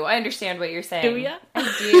 I do. I understand what you're saying. Do ya?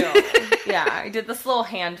 I do. Yeah, I did this little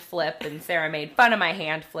hand flip, and Sarah made fun of my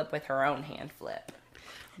hand flip with her own hand flip.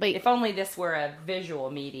 But if only this were a visual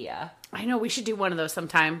media. I know, we should do one of those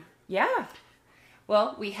sometime. Yeah.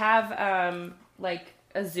 Well, we have, like,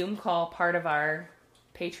 a Zoom call part of our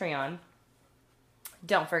Patreon.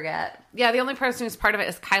 Don't forget. Yeah, the only person who's part of it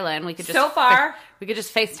is Kyla, and we could just... So far. We could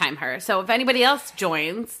just FaceTime her. So if anybody else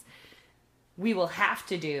joins... We will have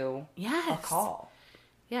to do a call.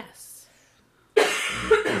 Yes.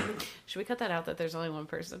 Should we cut that out that there's only one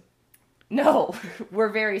person? No, we're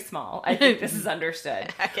very small. I think this is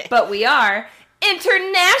understood. Okay. But we are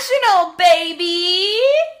international, baby!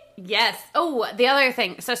 Yes. Oh, the other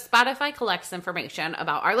thing. So Spotify collects information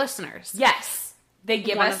about our listeners. Yes. They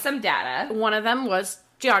give us some data. One of them was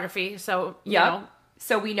geography. So, you know.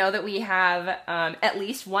 So we know that we have at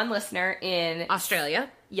least one listener in...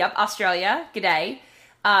 Australia. Yep, Australia. G'day.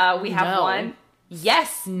 We have one.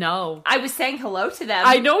 Yes. No. I was saying hello to them.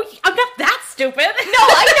 I know. I'm not that stupid. No,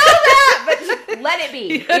 I know that, but let it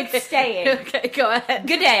be. It's staying. Okay, go ahead.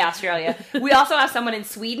 Good day, Australia. We also have someone in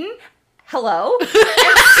Sweden. Hello.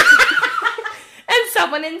 And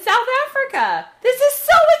someone in South Africa. This is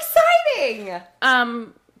so exciting.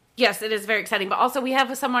 Yes, it is very exciting. But also we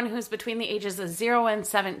have someone who's between the ages of 0 and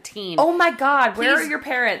 17. Oh my God. Where are your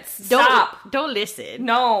parents? Stop. Don't listen.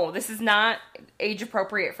 No, this is not age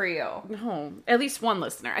appropriate for you. No. At least one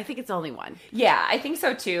listener. I think it's only one. Yeah, I think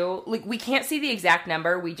so too. Like, we can't see the exact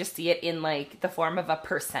number. We just see it in, like, the form of a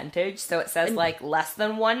percentage. So it says, like, less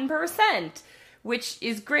than 1%, which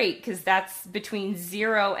is great because that's between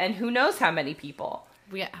 0 and who knows how many people.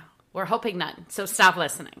 Yeah. We're hoping none. So stop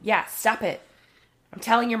listening. Yeah, stop it. I'm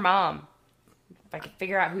telling your mom. If I can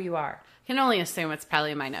figure out who you are. I can only assume it's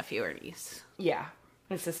probably my nephew or niece. Yeah,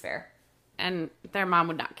 this is fair. And their mom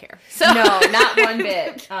would not care. So no, not one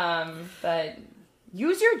bit. But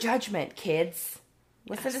use your judgment, kids.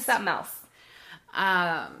 Listen to something else.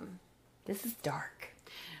 This is dark.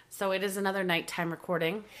 So it is another nighttime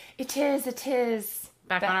recording. It is.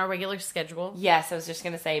 Back on our regular schedule. Yes, I was just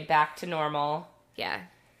going to say back to normal. Yeah.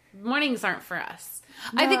 Mornings aren't for us.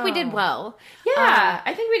 No. I think we did well. Yeah,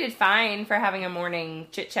 I think we did fine for having a morning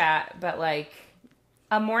chit-chat, but, like,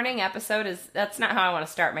 a morning episode that's not how I want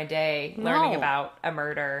to start my day, learning about a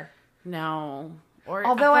murder. No.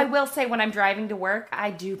 Although I will say, when I'm driving to work,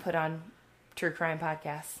 I do put on true crime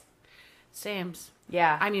podcasts. Sames.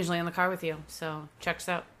 Yeah. I'm usually in the car with you, so checks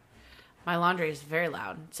out. My laundry is very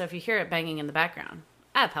loud, so if you hear it banging in the background,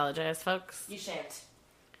 I apologize, folks. You shan't.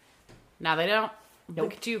 Now they don't. Nope.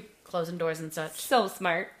 Look at you, closing doors and such. So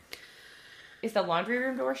smart. Is the laundry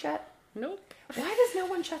room door shut? Nope. Why does no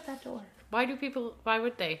one shut that door? Why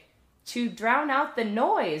would they? To drown out the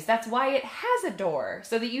noise. That's why it has a door,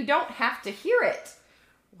 so that you don't have to hear it.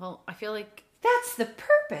 Well, I feel like... That's the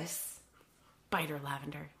purpose. Bite her,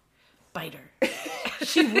 Lavender. Bite her.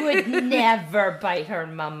 She would never bite her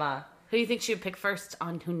mama. Who do you think she would pick first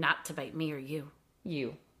on who not to bite, me or you?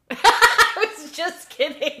 You. I was just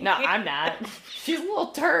kidding. No, I'm not. She's a little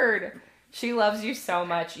turd. She loves you so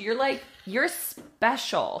much. You're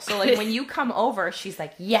special. So, like, when you come over, she's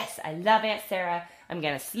like, yes, I love Aunt Sarah. I'm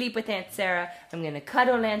going to sleep with Aunt Sarah. I'm going to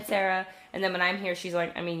cuddle Aunt Sarah. And then when I'm here, she's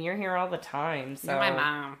like, I mean, you're here all the time. So. You're my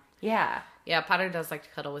mom. Yeah. Yeah, Potter does like to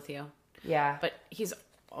cuddle with you. Yeah. But he's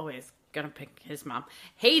always going to pick his mom.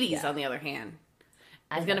 Hades, on the other hand,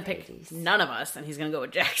 is going to pick Hades. None of us, and he's going to go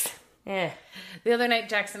with Jackson. The other night,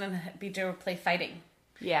 Jackson and BJ were play fighting.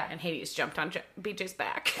 Yeah. And Hades jumped on BJ's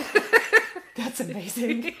back. That's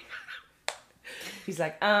amazing. He's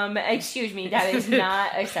like, excuse me, that is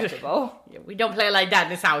not acceptable. Yeah, we don't play like that in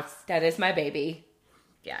this house. That is my baby.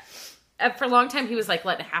 Yeah. For a long time, he was like,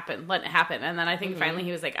 let it happen. And then I think finally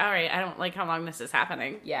he was like, all right, I don't like how long this is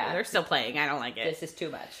happening. Yeah. They're still playing. I don't like it. This is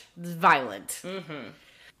too much. It's violent.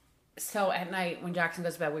 So at night, when Jackson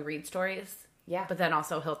goes to bed, we read stories. Yeah. But then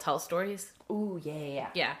also he'll tell stories. Ooh, yeah.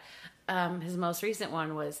 Yeah. His most recent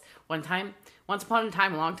one was once upon a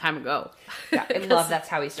time, a long time ago. Yeah, I love that's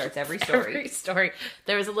how he starts every story.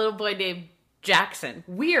 There was a little boy named Jackson.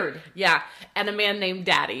 Weird. Yeah. And a man named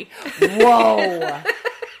Daddy. Whoa.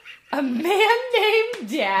 A man named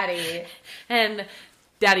Daddy. And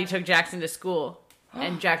Daddy took Jackson to school.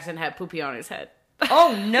 And Jackson had poopy on his head.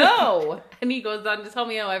 Oh, no. And he goes on to tell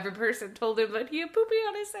me how every person told him that he had poopy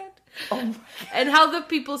on his head. Oh, and how the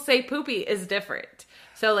people say poopy is different.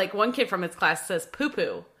 So, like, one kid from his class says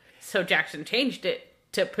poo-poo. So Jackson changed it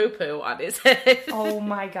to poo-poo on his head. Oh,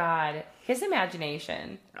 my God. His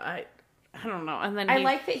imagination. I don't know. And then I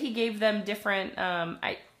like that he gave them different,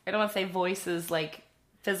 I don't want to say voices, like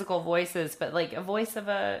physical voices, but like a voice of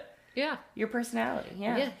your personality.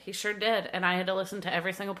 Yeah, he sure did. And I had to listen to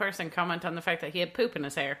every single person comment on the fact that he had poop in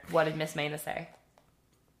his hair. What did Miss Maina say?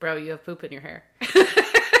 Bro, you have poop in your hair.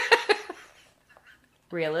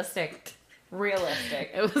 Realistic.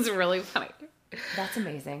 It was really funny. That's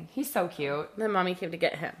amazing. He's so cute. Then Mommy came to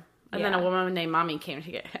get him. And then a woman named Mommy came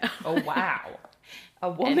to get him. Oh, wow. A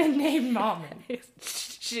woman named Mommy.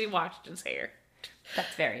 She washed his hair.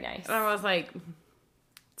 That's very nice. And I was like,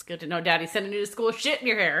 it's good to know Daddy's sending you to school with shit in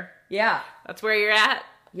your hair. Yeah. That's where you're at.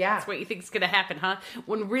 Yeah. That's what you think is going to happen, huh?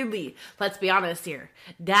 When really, let's be honest here,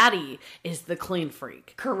 Daddy is the clean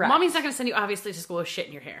freak. Correct. Mommy's not going to send you, obviously, to school with shit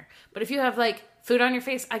in your hair. But if you have, like, food on your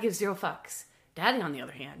face, I give 0 fucks. Daddy, on the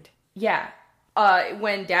other hand. Yeah.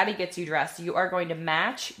 When Daddy gets you dressed, you are going to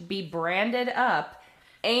match, be branded up,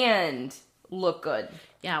 and look good.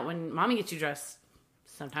 Yeah, when Mommy gets you dressed,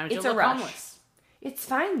 sometimes It's you'll a look rush. homeless. It's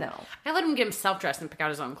fine, though. I let him get himself dressed and pick out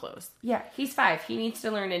his own clothes. Yeah, he's 5. He needs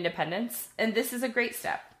to learn independence, and this is a great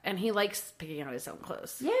step. And he likes picking out his own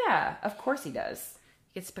clothes. Yeah, of course he does.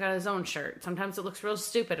 He gets to pick out his own shirt. Sometimes it looks real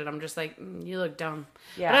stupid, and I'm just like, you look dumb.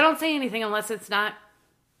 Yeah. But I don't say anything unless it's not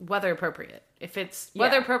weather appropriate. If it's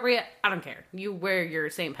weather appropriate, I don't care. You wear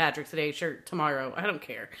your St. Patrick's Day shirt tomorrow. I don't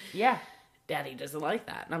care. Yeah. Daddy doesn't like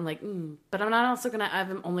that. And I'm like, but I'm not also going to have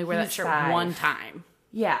him only wear that shirt 1 time.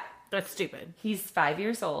 Yeah. That's stupid. He's 5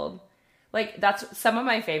 years old. Like, that's some of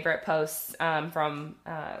my favorite posts from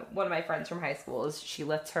one of my friends from high school is she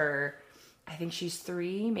lets her, I think she's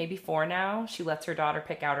 3, maybe 4 now. She lets her daughter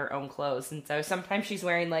pick out her own clothes. And so sometimes she's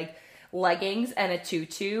wearing, like, leggings and a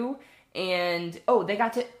tutu. And,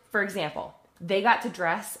 for example, they got to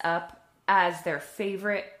dress up as their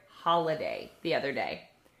favorite holiday the other day.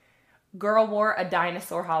 Girl wore a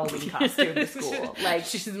dinosaur Halloween costume to school. Like,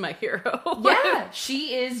 she's my hero. Yeah,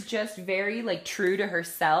 she is just very, like, true to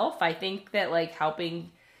herself. I think that, like,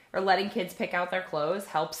 helping or letting kids pick out their clothes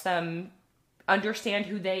helps them understand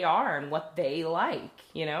who they are and what they like,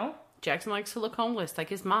 you know? Jackson likes to look homeless, like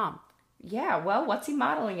his mom. Yeah, well, what's he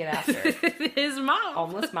modeling it after? His mom.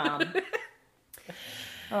 Homeless mom.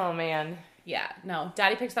 Oh, man. Yeah, no.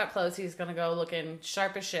 Daddy picks out clothes. He's going to go looking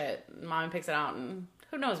sharp as shit. Mommy picks it out, and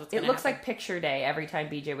who knows what's going to happen. It looks like picture day every time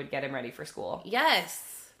BJ would get him ready for school.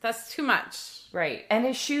 Yes. That's too much. Right. And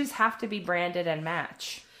his shoes have to be branded and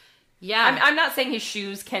match. Yeah. I'm not saying his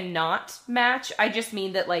shoes cannot match. I just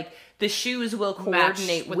mean that, like, the shoes will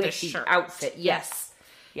coordinate with the outfit. Yes.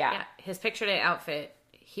 Yeah. His picture day outfit,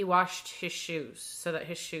 he washed his shoes so that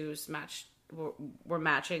his shoes were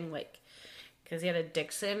matching, like, because he had a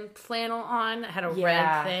Dixon flannel on that had a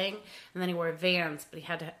red thing, and then he wore Vans, but he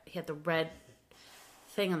had the red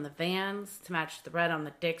thing on the Vans to match the red on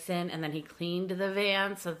the Dixon, and then he cleaned the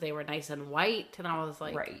Vans so that they were nice and white, and I was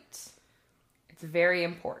like, right. It's very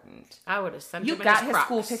important. I would have sent you him got his his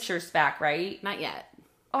school pictures back, right? Not yet.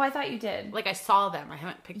 Oh, I thought you did. Like, I saw them. I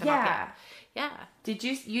haven't picked them up yet. Yeah. Did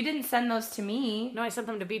you? You didn't send those to me. No, I sent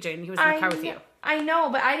them to BJ, and he was in the car with you. I know,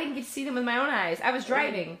 but I didn't get to see them with my own eyes. I was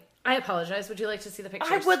driving. I apologize. Would you like to see the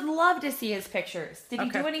pictures? I would love to see his pictures. Did he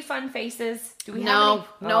do any fun faces? Do we have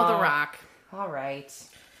any? No, The Rock. All right.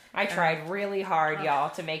 I tried really hard,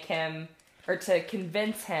 y'all, to make him, or to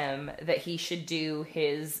convince him that he should do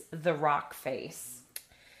his The Rock face.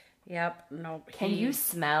 Yep. No. Can you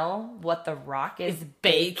smell what The Rock is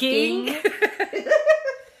baking?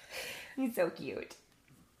 He's so cute.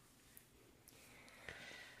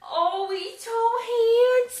 Oh, he's so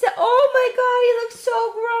handsome. Oh my God, he looks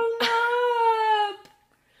so grown up.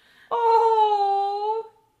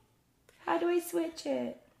 Oh. How do I switch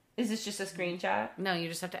it? Is this just a screenshot? No, you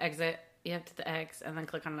just have to exit. You have to the X and then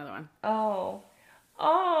click on another one. Oh.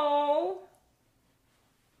 Oh.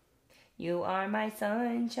 You are my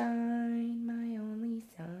sunshine, my only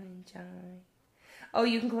sunshine. Oh,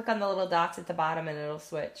 you can click on the little dots at the bottom and it'll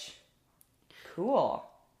switch. Cool.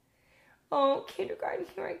 Oh, kindergarten,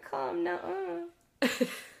 here I come. Nuh-uh.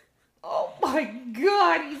 Oh my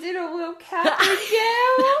God, he's in a little cap and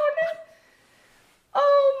gown.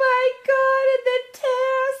 Oh my God, and the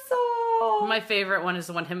tassel. My favorite one is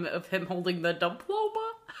the one of him holding the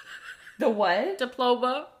diploma. The what?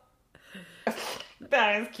 Diploma.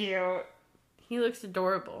 That is cute. He looks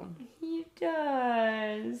adorable. He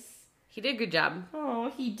does. He did a good job.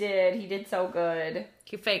 Oh, he did. He did so good.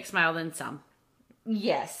 He fake smiled in some.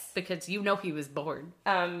 Yes. Because you know he was bored.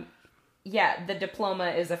 Yeah, the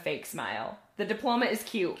diploma is a fake smile. The diploma is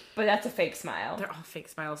cute, but that's a fake smile. They're all fake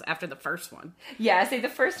smiles after the first one. Yeah, say the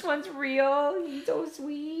first one's real. He's so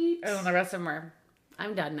sweet. Oh, the rest of them are,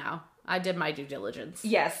 I'm done now. I did my due diligence.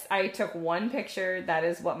 Yes, I took one picture. That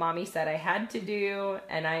is what Mommy said I had to do,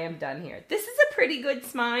 and I am done here. This is a pretty good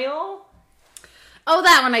smile. Oh,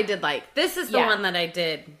 that one I did like. This is the Yeah. one that I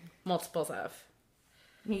did multiples of.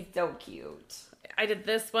 He's so cute. I did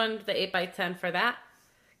this one, the 8x10 for that.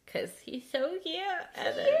 Because he's so cute.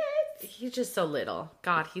 And then he's just so little.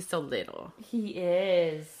 God, he's so little. He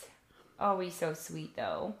is. Oh, he's so sweet,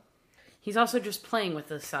 though. He's also just playing with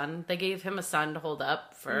the sun. They gave him a sun to hold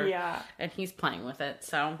up for. Yeah. And he's playing with it,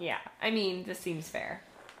 so. Yeah, I mean, this seems fair.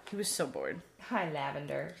 He was so bored. Hi,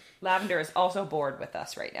 Lavender. Lavender is also bored with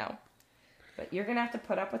us right now. But you're going to have to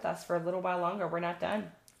put up with us for a little while longer. We're not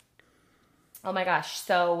done. Oh my gosh.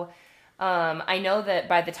 So, I know that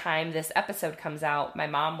by the time this episode comes out, my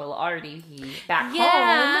mom will already be back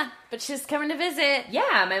home. But she's coming to visit.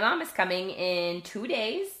 Yeah, my mom is coming in 2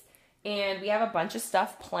 days. And we have a bunch of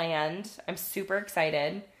stuff planned. I'm super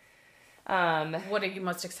excited. What are you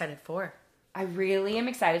most excited for? I really am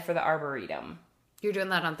excited for the Arboretum. You're doing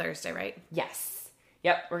that on Thursday, right? Yes.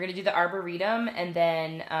 Yep, we're going to do the Arboretum. And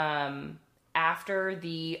then after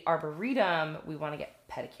the Arboretum, we want to get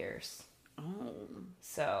pedicures. Oh.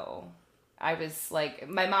 So I was like,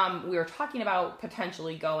 my mom, we were talking about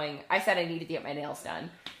potentially going. I said I needed to get my nails done.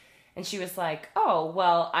 And she was like, oh,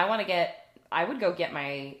 well, I would go get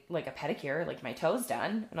my, like, a pedicure, like, my toes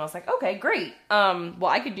done. And I was like, okay, great. Well,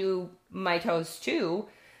 I could do my toes, too.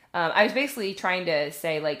 I was basically trying to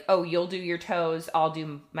say, like, oh, you'll do your toes, I'll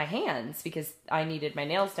do my hands, because I needed my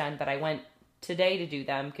nails done, but I went today to do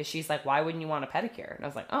them, because she's like, why wouldn't you want a pedicure? And I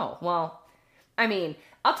was like, oh, well, I mean,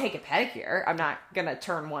 I'll take a pedicure. I'm not going to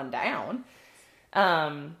turn one down.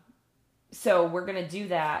 So we're going to do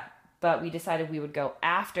that. But we decided we would go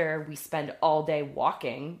after we spend all day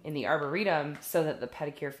walking in the Arboretum so that the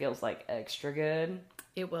pedicure feels like extra good.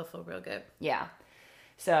 It will feel real good. Yeah.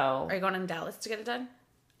 So. Are you going in Dallas to get it done?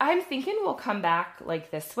 I'm thinking we'll come back like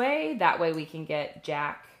this way. That way we can get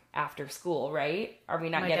Jack after school, right? Are we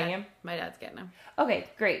not getting him? My dad's getting him. Okay,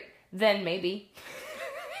 great. Then maybe.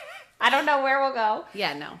 I don't know where we'll go.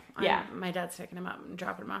 Yeah, no. Yeah. My dad's picking him up and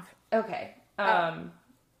dropping him off. Okay. I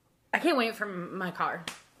can't wait for my car.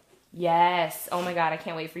 Yes. Oh my God, I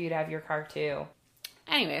can't wait for you to have your car too.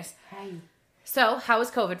 Anyways. Hi. So, how was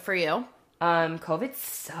COVID for you? COVID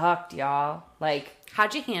sucked, y'all. Like,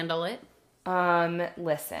 how'd you handle it?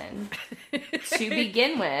 Listen. To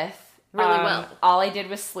begin with, really well. All I did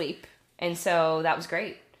was sleep, and so that was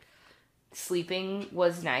great. Sleeping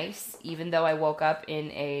was nice, even though I woke up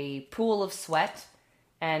in a pool of sweat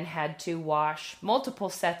and had to wash multiple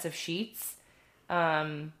sets of sheets.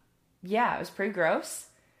 Yeah, it was pretty gross.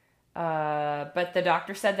 But the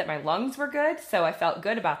doctor said that my lungs were good, so I felt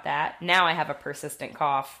good about that. Now I have a persistent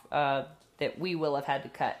cough that we will have had to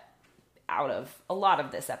cut out of a lot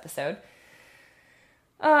of this episode.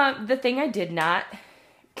 The thing I did not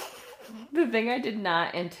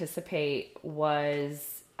anticipate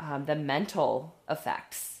was the mental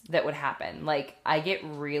effects that would happen. Like, I get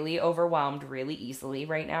really overwhelmed really easily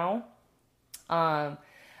right now.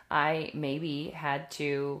 I maybe had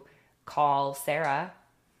to call Sarah,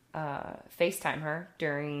 FaceTime her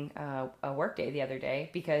during a work day the other day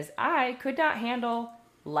because I could not handle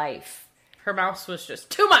life. Her mouse was just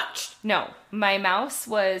too much. No, my mouse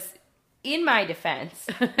was, in my defense,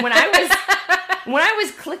 when I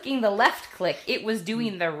was clicking the left click, it was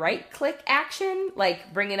doing the right click action,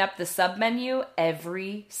 like bringing up the sub menu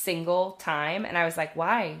every single time. And I was like,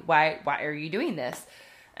 why are you doing this?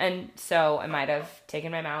 And so I might have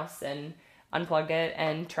taken my mouse and unplugged it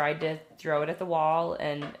and tried to throw it at the wall,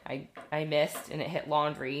 and I missed, and it hit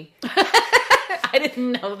laundry. I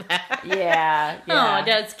didn't know that. Yeah. Oh,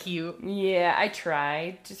 that's cute. Yeah, I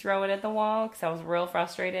tried to throw it at the wall because I was real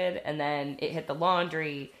frustrated, and then it hit the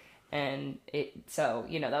laundry, and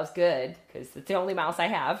that was good because it's the only mouse I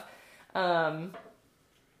have.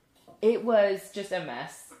 It was just a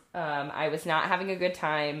mess. I was not having a good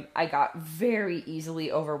time. I got very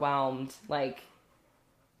easily overwhelmed. Like,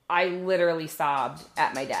 I literally sobbed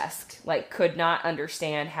at my desk. Like, could not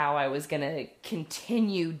understand how I was going to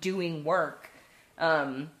continue doing work.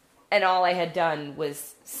 And all I had done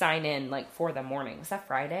was sign in, like, for the morning. Was that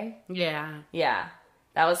Friday? Yeah. Yeah.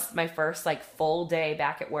 That was my first, like, full day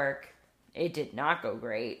back at work. It did not go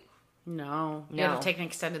great. No. You had to take an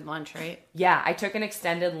extended lunch, right? Yeah, I took an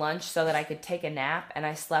extended lunch so that I could take a nap, and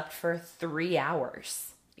I slept for 3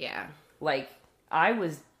 hours. Yeah. Like, I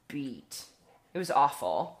was beat. It was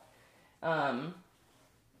awful.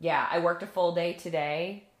 Yeah, I worked a full day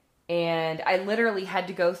today, and I literally had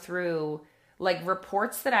to go through, like,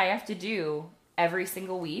 reports that I have to do every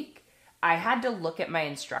single week. I had to look at my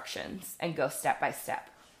instructions and go step by step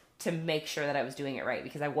to make sure that I was doing it right,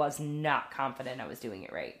 because I was not confident I was doing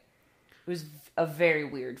it right. It was a very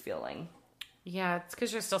weird feeling. Yeah, it's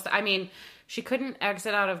because you're still... I mean, she couldn't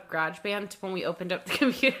exit out of GarageBand when we opened up the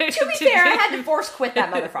computer. To be fair, I had to force quit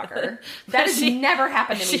that motherfucker. That has never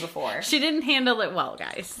happened to me before. She didn't handle it well,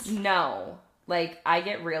 guys. No. Like, I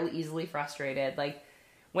get real easily frustrated. Like,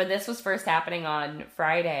 when this was first happening on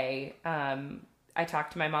Friday, I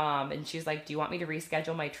talked to my mom, and she's like, do you want me to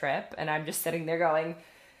reschedule my trip? And I'm just sitting there going,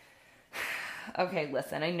 okay,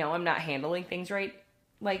 listen, I know I'm not handling things right,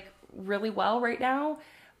 like, really well right now,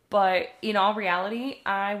 but in all reality,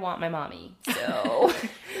 I want my mommy. So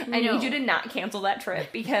I need you to not cancel that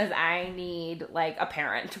trip, because I need, like, a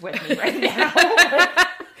parent with me right now.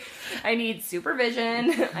 I need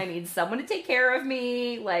supervision. I need someone to take care of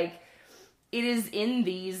me. Like, it is in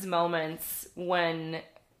these moments when,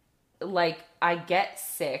 like, I get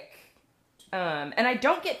sick. And I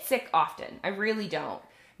don't get sick often. I really don't.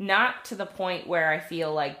 Not to the point where I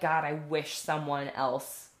feel like, God, I wish someone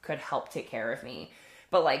else could help take care of me.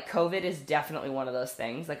 But, like, COVID is definitely one of those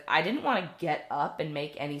things. Like, I didn't want to get up and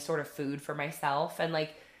make any sort of food for myself. And,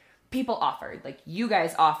 like, people offered. Like, you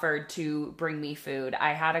guys offered to bring me food.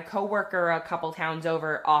 I had a coworker a couple towns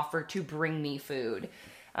over offer to bring me food.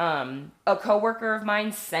 A coworker of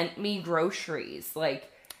mine sent me groceries.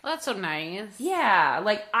 Like... Well, that's so nice. Yeah.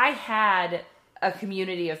 Like, I had a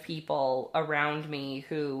community of people around me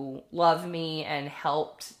who love me and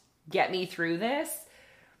helped get me through this.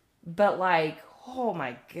 But, like, oh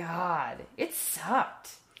my God, it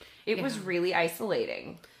sucked. It was really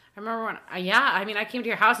isolating. I remember when, I came to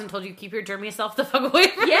your house and told you, keep your germy self the fuck away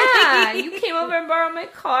from me. Yeah, you came over and borrowed my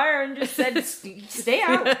car and just said, stay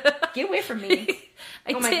out, get away from me.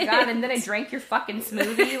 Oh my God, and then I drank your fucking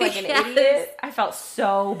smoothie like an idiot. I felt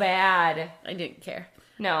so bad. I didn't care.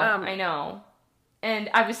 No, I know.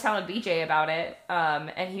 And I was telling BJ about it,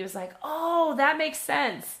 and he was like, oh, that makes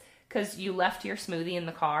sense. Because you left your smoothie in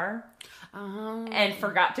the car and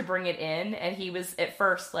forgot to bring it in. And he was at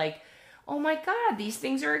first like, oh my God, these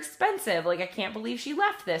things are expensive. Like, I can't believe she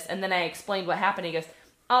left this. And then I explained what happened. He goes,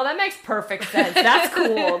 oh, that makes perfect sense. That's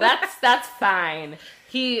cool. That's fine.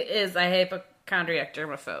 He is a hypochondriac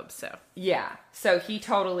germaphobe, so. Yeah. So he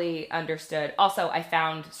totally understood. Also, I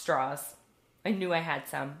found straws. I knew I had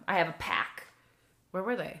some. I have a pack. Where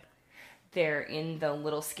were they? They're in the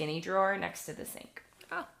little skinny drawer next to the sink.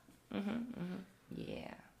 Oh.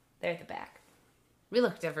 Yeah. They're at the back. We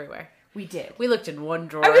looked everywhere. We did. We looked in one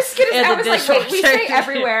drawer. I was like, wait, we say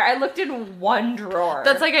everywhere. I looked in one drawer.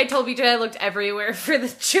 That's like I told BJ I looked everywhere for the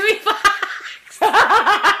Chewy box.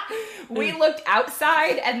 We looked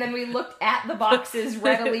outside, and then we looked at the boxes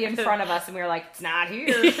readily in front of us, and we were like, it's not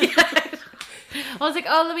here. I was like,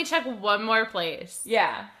 oh, let me check one more place.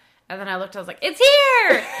 Yeah. And then I looked, I was like, it's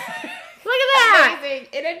here! Look at that! Amazing.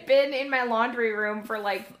 It had been in my laundry room for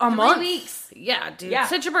like a 3 month. weeks. Yeah, dude. Yeah.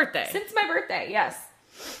 Since your birthday. Since my birthday, yes.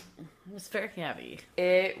 It was very heavy.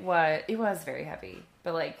 It was very heavy.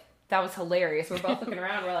 But, like, that was hilarious. We're both looking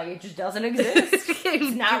around. We're like, it just doesn't exist.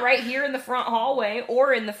 It's not right here in the front hallway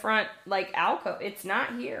or in the front, like, alcove. It's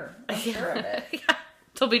not here. I'm sure of it. Yeah.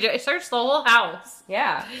 So BJ searched the whole house.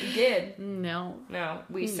 Yeah, we did. No.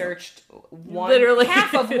 We searched literally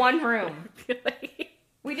half of one room.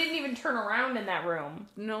 We didn't even turn around in that room.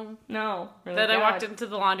 No. Then I walked into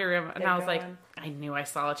the laundry room and I was gone. like, I knew I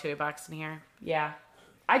saw a Chewy box in here. Yeah.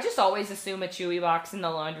 I just always assume a Chewy box in the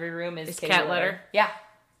laundry room is cat litter. Yeah.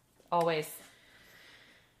 Always.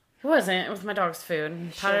 It wasn't. It was my dog's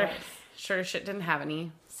food. Sure as shit didn't have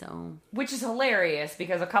any. So. Which is hilarious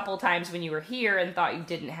because a couple times when you were here and thought you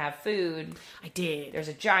didn't have food. I did. There's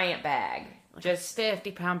a giant bag. Like just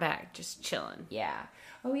 50-pound bag, just chilling. Yeah.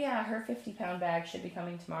 Oh yeah, her 50-pound bag should be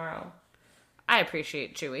coming tomorrow. I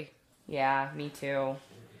appreciate Chewy. Yeah, me too.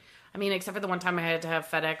 I mean, except for the one time I had to have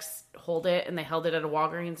FedEx hold it, and they held it at a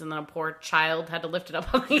Walgreens, and then a poor child had to lift it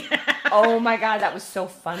up on the Oh my god, that was so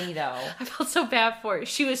funny though. I felt so bad for her.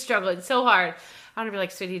 She was struggling so hard. I want to be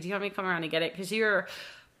like, sweetie, do you want me to come around and get it? Because you're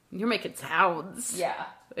making sounds. Yeah.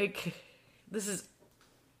 Like, this is...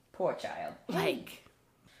 Poor child. Like,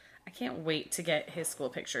 I can't wait to get his school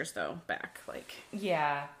pictures, though, back. Like,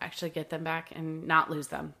 yeah. actually get them back and not lose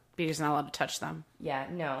them. Peter's not allowed to touch them. Yeah,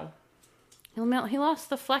 no. He lost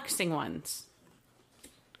the flexing ones.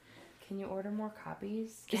 Can you order more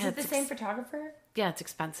copies? Yeah, Is it the same photographer? Yeah, it's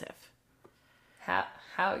expensive.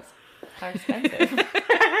 How expensive?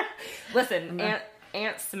 Listen,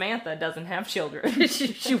 Aunt Samantha doesn't have children.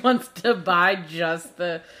 she wants to buy just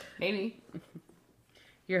the... Maybe.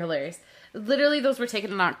 You're hilarious. Literally, those were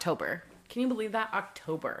taken in October. Can you believe that?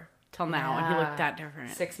 October. Till now, and he looked that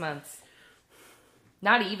different. 6 months.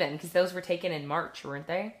 Not even, because those were taken in March, weren't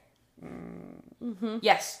they? Mm-hmm.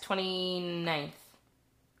 Yes, 29th.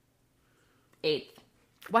 8th.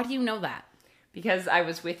 Why do you know that? Because I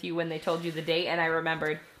was with you when they told you the date, and I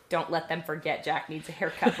remembered, don't let them forget Jack needs a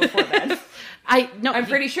haircut before then. I'm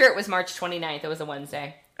pretty sure it was March 29th. It was a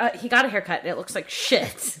Wednesday. He got a haircut, and it looks like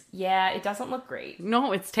shit. Yeah, it doesn't look great.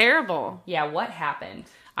 No, it's terrible. Yeah, what happened?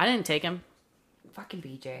 I didn't take him. Fucking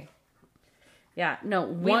BJ. Yeah, no.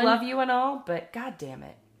 We love you and all, but god damn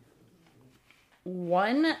it.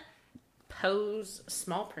 One pose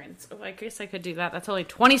small prints. Oh, I guess I could do that. That's only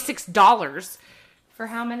 $26. For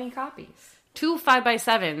how many copies? 2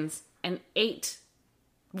 5x7s and 8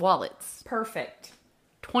 wallets. Perfect.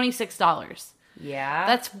 $26. Yeah.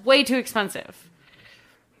 That's way too expensive.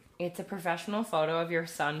 It's a professional photo of your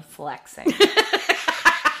son flexing.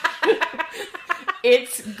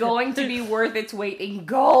 It's going to be worth its weight in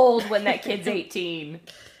gold when that kid's 18.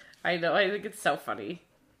 I know. I think it's so funny.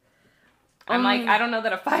 I'm like, I don't know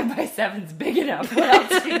that a 5x7's big enough.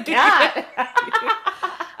 What else you got?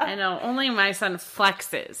 I know. Only my son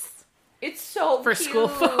flexes. It's so for cute. School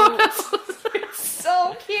photos. It's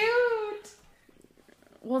so cute.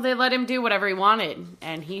 Well, they let him do whatever he wanted,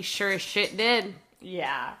 and he sure as shit did.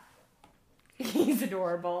 Yeah. He's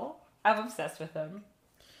adorable. I'm obsessed with him.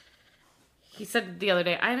 He said the other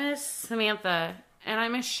day, I miss Samantha, and I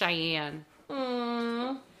miss Cheyenne.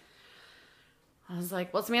 I was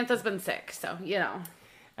like, well, Samantha's been sick, so, you know.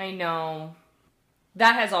 I know.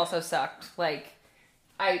 That has also sucked. Like,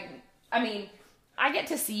 I mean, I get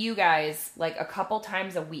to see you guys, like, a couple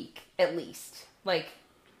times a week, at least. Like,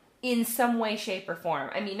 in some way, shape, or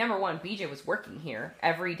form. I mean, number one, BJ was working here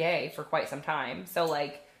every day for quite some time. So,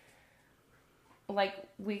 like,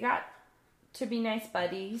 we got to be nice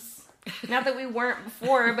buddies. Not that we weren't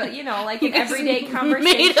before, but, you know, like, an everyday conversation.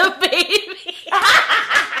 Made a baby.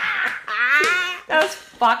 That was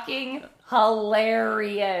fucking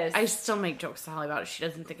hilarious. I still make jokes to Holly about it. She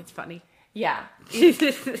doesn't think it's funny. Yeah. It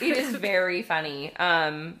is very funny.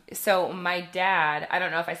 So my dad, I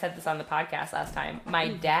don't know if I said this on the podcast last time. My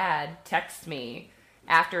dad texted me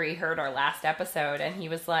after he heard our last episode, and he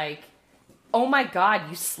was like, oh my God,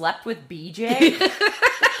 you slept with BJ?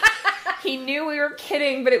 He knew we were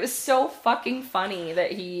kidding, but it was so fucking funny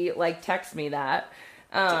that he, like, texted me that.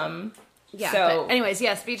 Yeah. So, but anyways,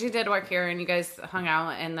 yes, BJ did work here, and you guys hung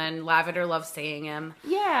out, and then Lavender loves seeing him.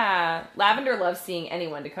 yeah. Lavender loves seeing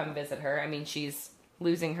anyone to come visit her. I mean, she's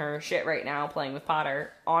losing her shit right now playing with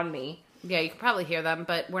Potter on me. Yeah, you can probably hear them,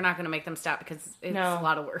 but we're not going to make them stop because it's a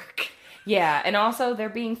lot of work. Yeah, and also they're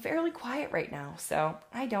being fairly quiet right now, so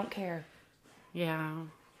I don't care. Yeah.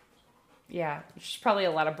 Yeah, there's probably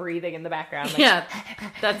a lot of breathing in the background. Like, yeah,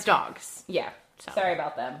 that's dogs. Yeah, So. Sorry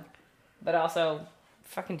about them. But also,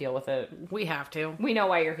 fucking deal with it. We have to. We know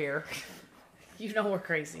why you're here. You know we're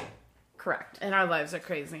crazy. Correct. And our lives are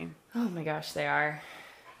crazy. Oh my gosh, they are.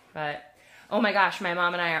 But, oh my gosh, my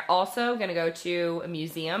mom and I are also going to go to a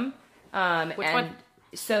museum. Which one?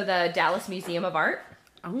 So the Dallas Museum of Art.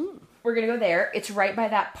 Oh. We're going to go there. It's right by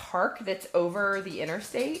that park that's over the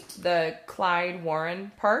interstate, the Clyde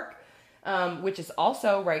Warren Park, which is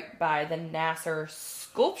also right by the Nasser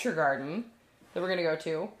Sculpture Garden that we're going to go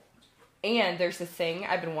to. And there's this thing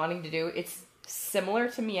I've been wanting to do. It's similar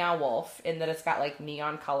to Meow Wolf in that it's got, like,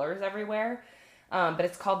 neon colors everywhere. But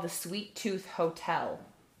it's called the Sweet Tooth Hotel.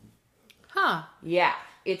 Huh. Yeah.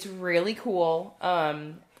 It's really cool.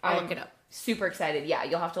 I'll look it up. Super excited. Yeah,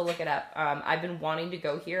 you'll have to look it up. I've been wanting to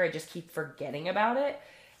go here. I just keep forgetting about it.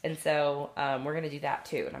 And so we're going to do that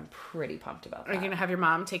too. And I'm pretty pumped about that. Are you going to have your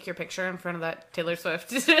mom take your picture in front of that Taylor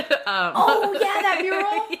Swift? Oh, yeah, that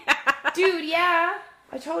mural? Yeah. Dude, yeah.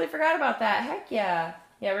 I totally forgot about that. Heck yeah.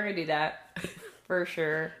 Yeah, we're going to do that. For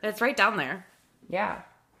sure. It's right down there. Yeah.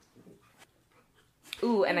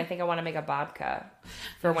 Ooh, and I think I want to make a babka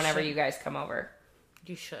for whenever you guys come over.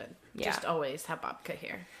 You should. Yeah. Just always have babka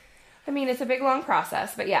here. I mean, it's a big, long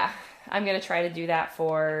process, but yeah, I'm going to try to do that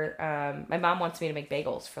for, my mom wants me to make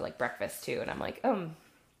bagels for, like, breakfast, too, and I'm like,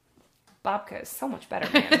 babka is so much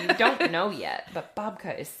better, man. You don't know yet, but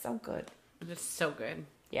babka is so good. It's so good.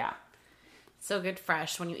 Yeah. So good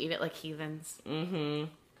fresh when you eat it like heathens. Mm-hmm.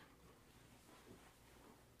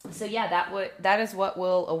 So yeah, that is what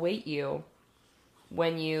will await you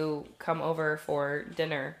when you come over for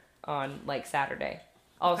dinner on, like, Saturday.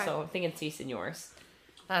 Also, Okay. I'm thinking Si Senors.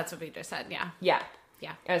 That's what BJ said, yeah. Yeah.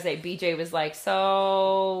 Yeah. I was like, BJ was like,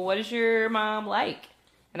 so what is your mom like?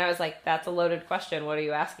 And I was like, that's a loaded question. What are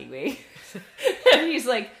you asking me? And he's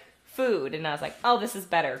like, food. And I was like, oh, this is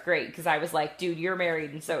better. Great. Because I was like, dude, you're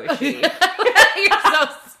married and so is she. You're so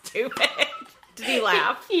stupid. Did he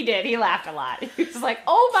laugh? He did. He laughed a lot. He was like,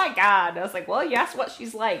 oh my God. And I was like, well, you asked what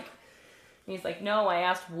she's like. And he's like, no, I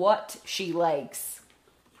asked what she likes.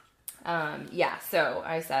 Yeah, so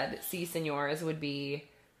I said Si Senors would be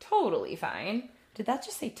totally fine. Did that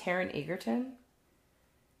just say Taron Egerton?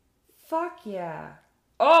 Fuck yeah.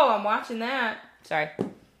 Oh, I'm watching that. Sorry.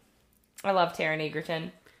 I love Taron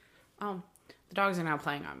Egerton. Oh, the dogs are now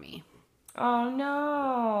playing on me. Oh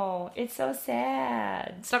no. It's so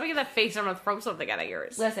sad. Stop making that face. I'm going to throw something out of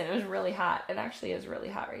yours. Listen, it was really hot. It actually is really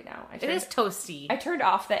hot right now. It is toasty. I turned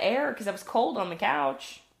off the air because I was cold on the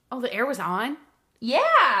couch. Oh, the air was on?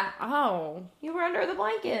 Yeah. Oh. You were under the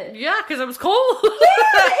blanket. Yeah, because I was cold. Yeah,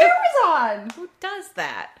 the air was on. Who does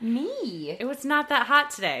that? Me. It was not that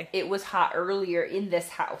hot today. It was hot earlier in this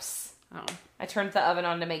house. Oh. I turned the oven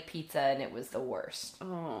on to make pizza and it was the worst.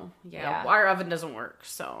 Oh, yeah. Yeah. Our oven doesn't work,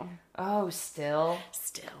 so. Oh, still?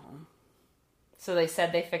 Still. So they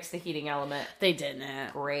said they fixed the heating element. They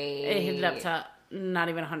didn't. Great. It heated up to not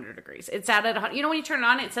even 100 degrees. It sat at 100. You know when you turn it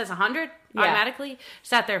on, it says 100 Yeah. automatically?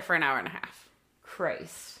 Sat there for an hour and a half.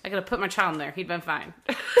 Christ. I could have put my child in there. He'd been fine.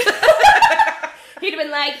 He'd have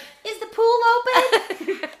been like, is the pool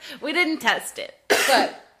open? We didn't test it,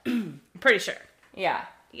 But, pretty sure. yeah.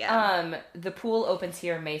 Yeah. The pool opens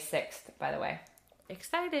here May 6th, by the way.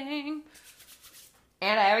 Exciting.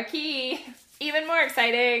 And I have a key. Even more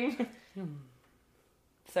exciting.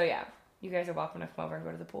 So yeah, you guys are welcome to come over and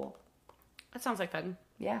go to the pool. That sounds like fun.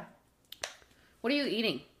 Yeah. What are you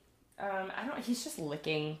eating? He's just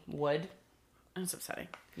licking wood. That's upsetting.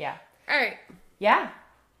 Yeah. All right. Yeah.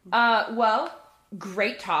 Well,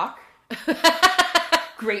 great talk.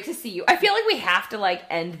 Great to see you. I feel like we have to, like,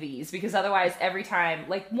 end these because otherwise every time,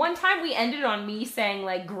 like, one time we ended on me saying,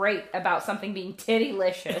 like, great about something being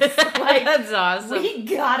tittylicious. Like, that's awesome. We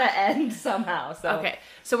gotta end somehow. So. Okay.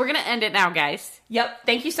 So we're going to end it now, guys. Yep.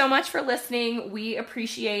 Thank you so much for listening. We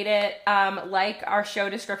appreciate it. Like our show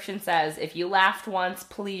description says, if you laughed once,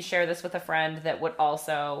 please share this with a friend that would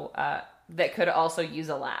also, that could also use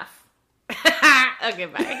a laugh. Okay,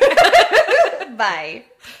 bye. Bye.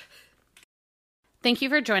 Thank you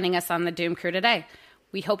for joining us on the Doom Crew today.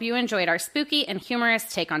 We hope you enjoyed our spooky and humorous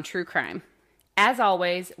take on true crime. As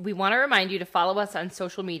always, we want to remind you to follow us on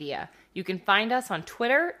social media. You can find us on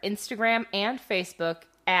Twitter, Instagram, and Facebook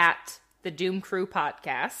at the Doom Crew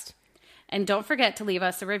Podcast. And don't forget to leave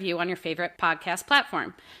us a review on your favorite podcast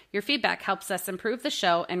platform. Your feedback helps us improve the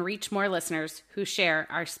show and reach more listeners who share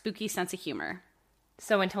our spooky sense of humor.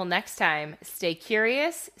 So until next time, stay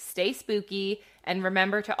curious, stay spooky, and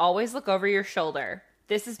remember to always look over your shoulder.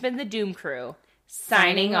 This has been the Doom Crew,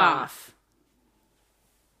 signing off.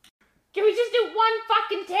 Can we just do one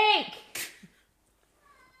fucking take?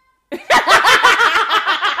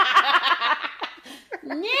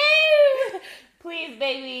 No! Please,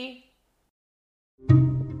 baby.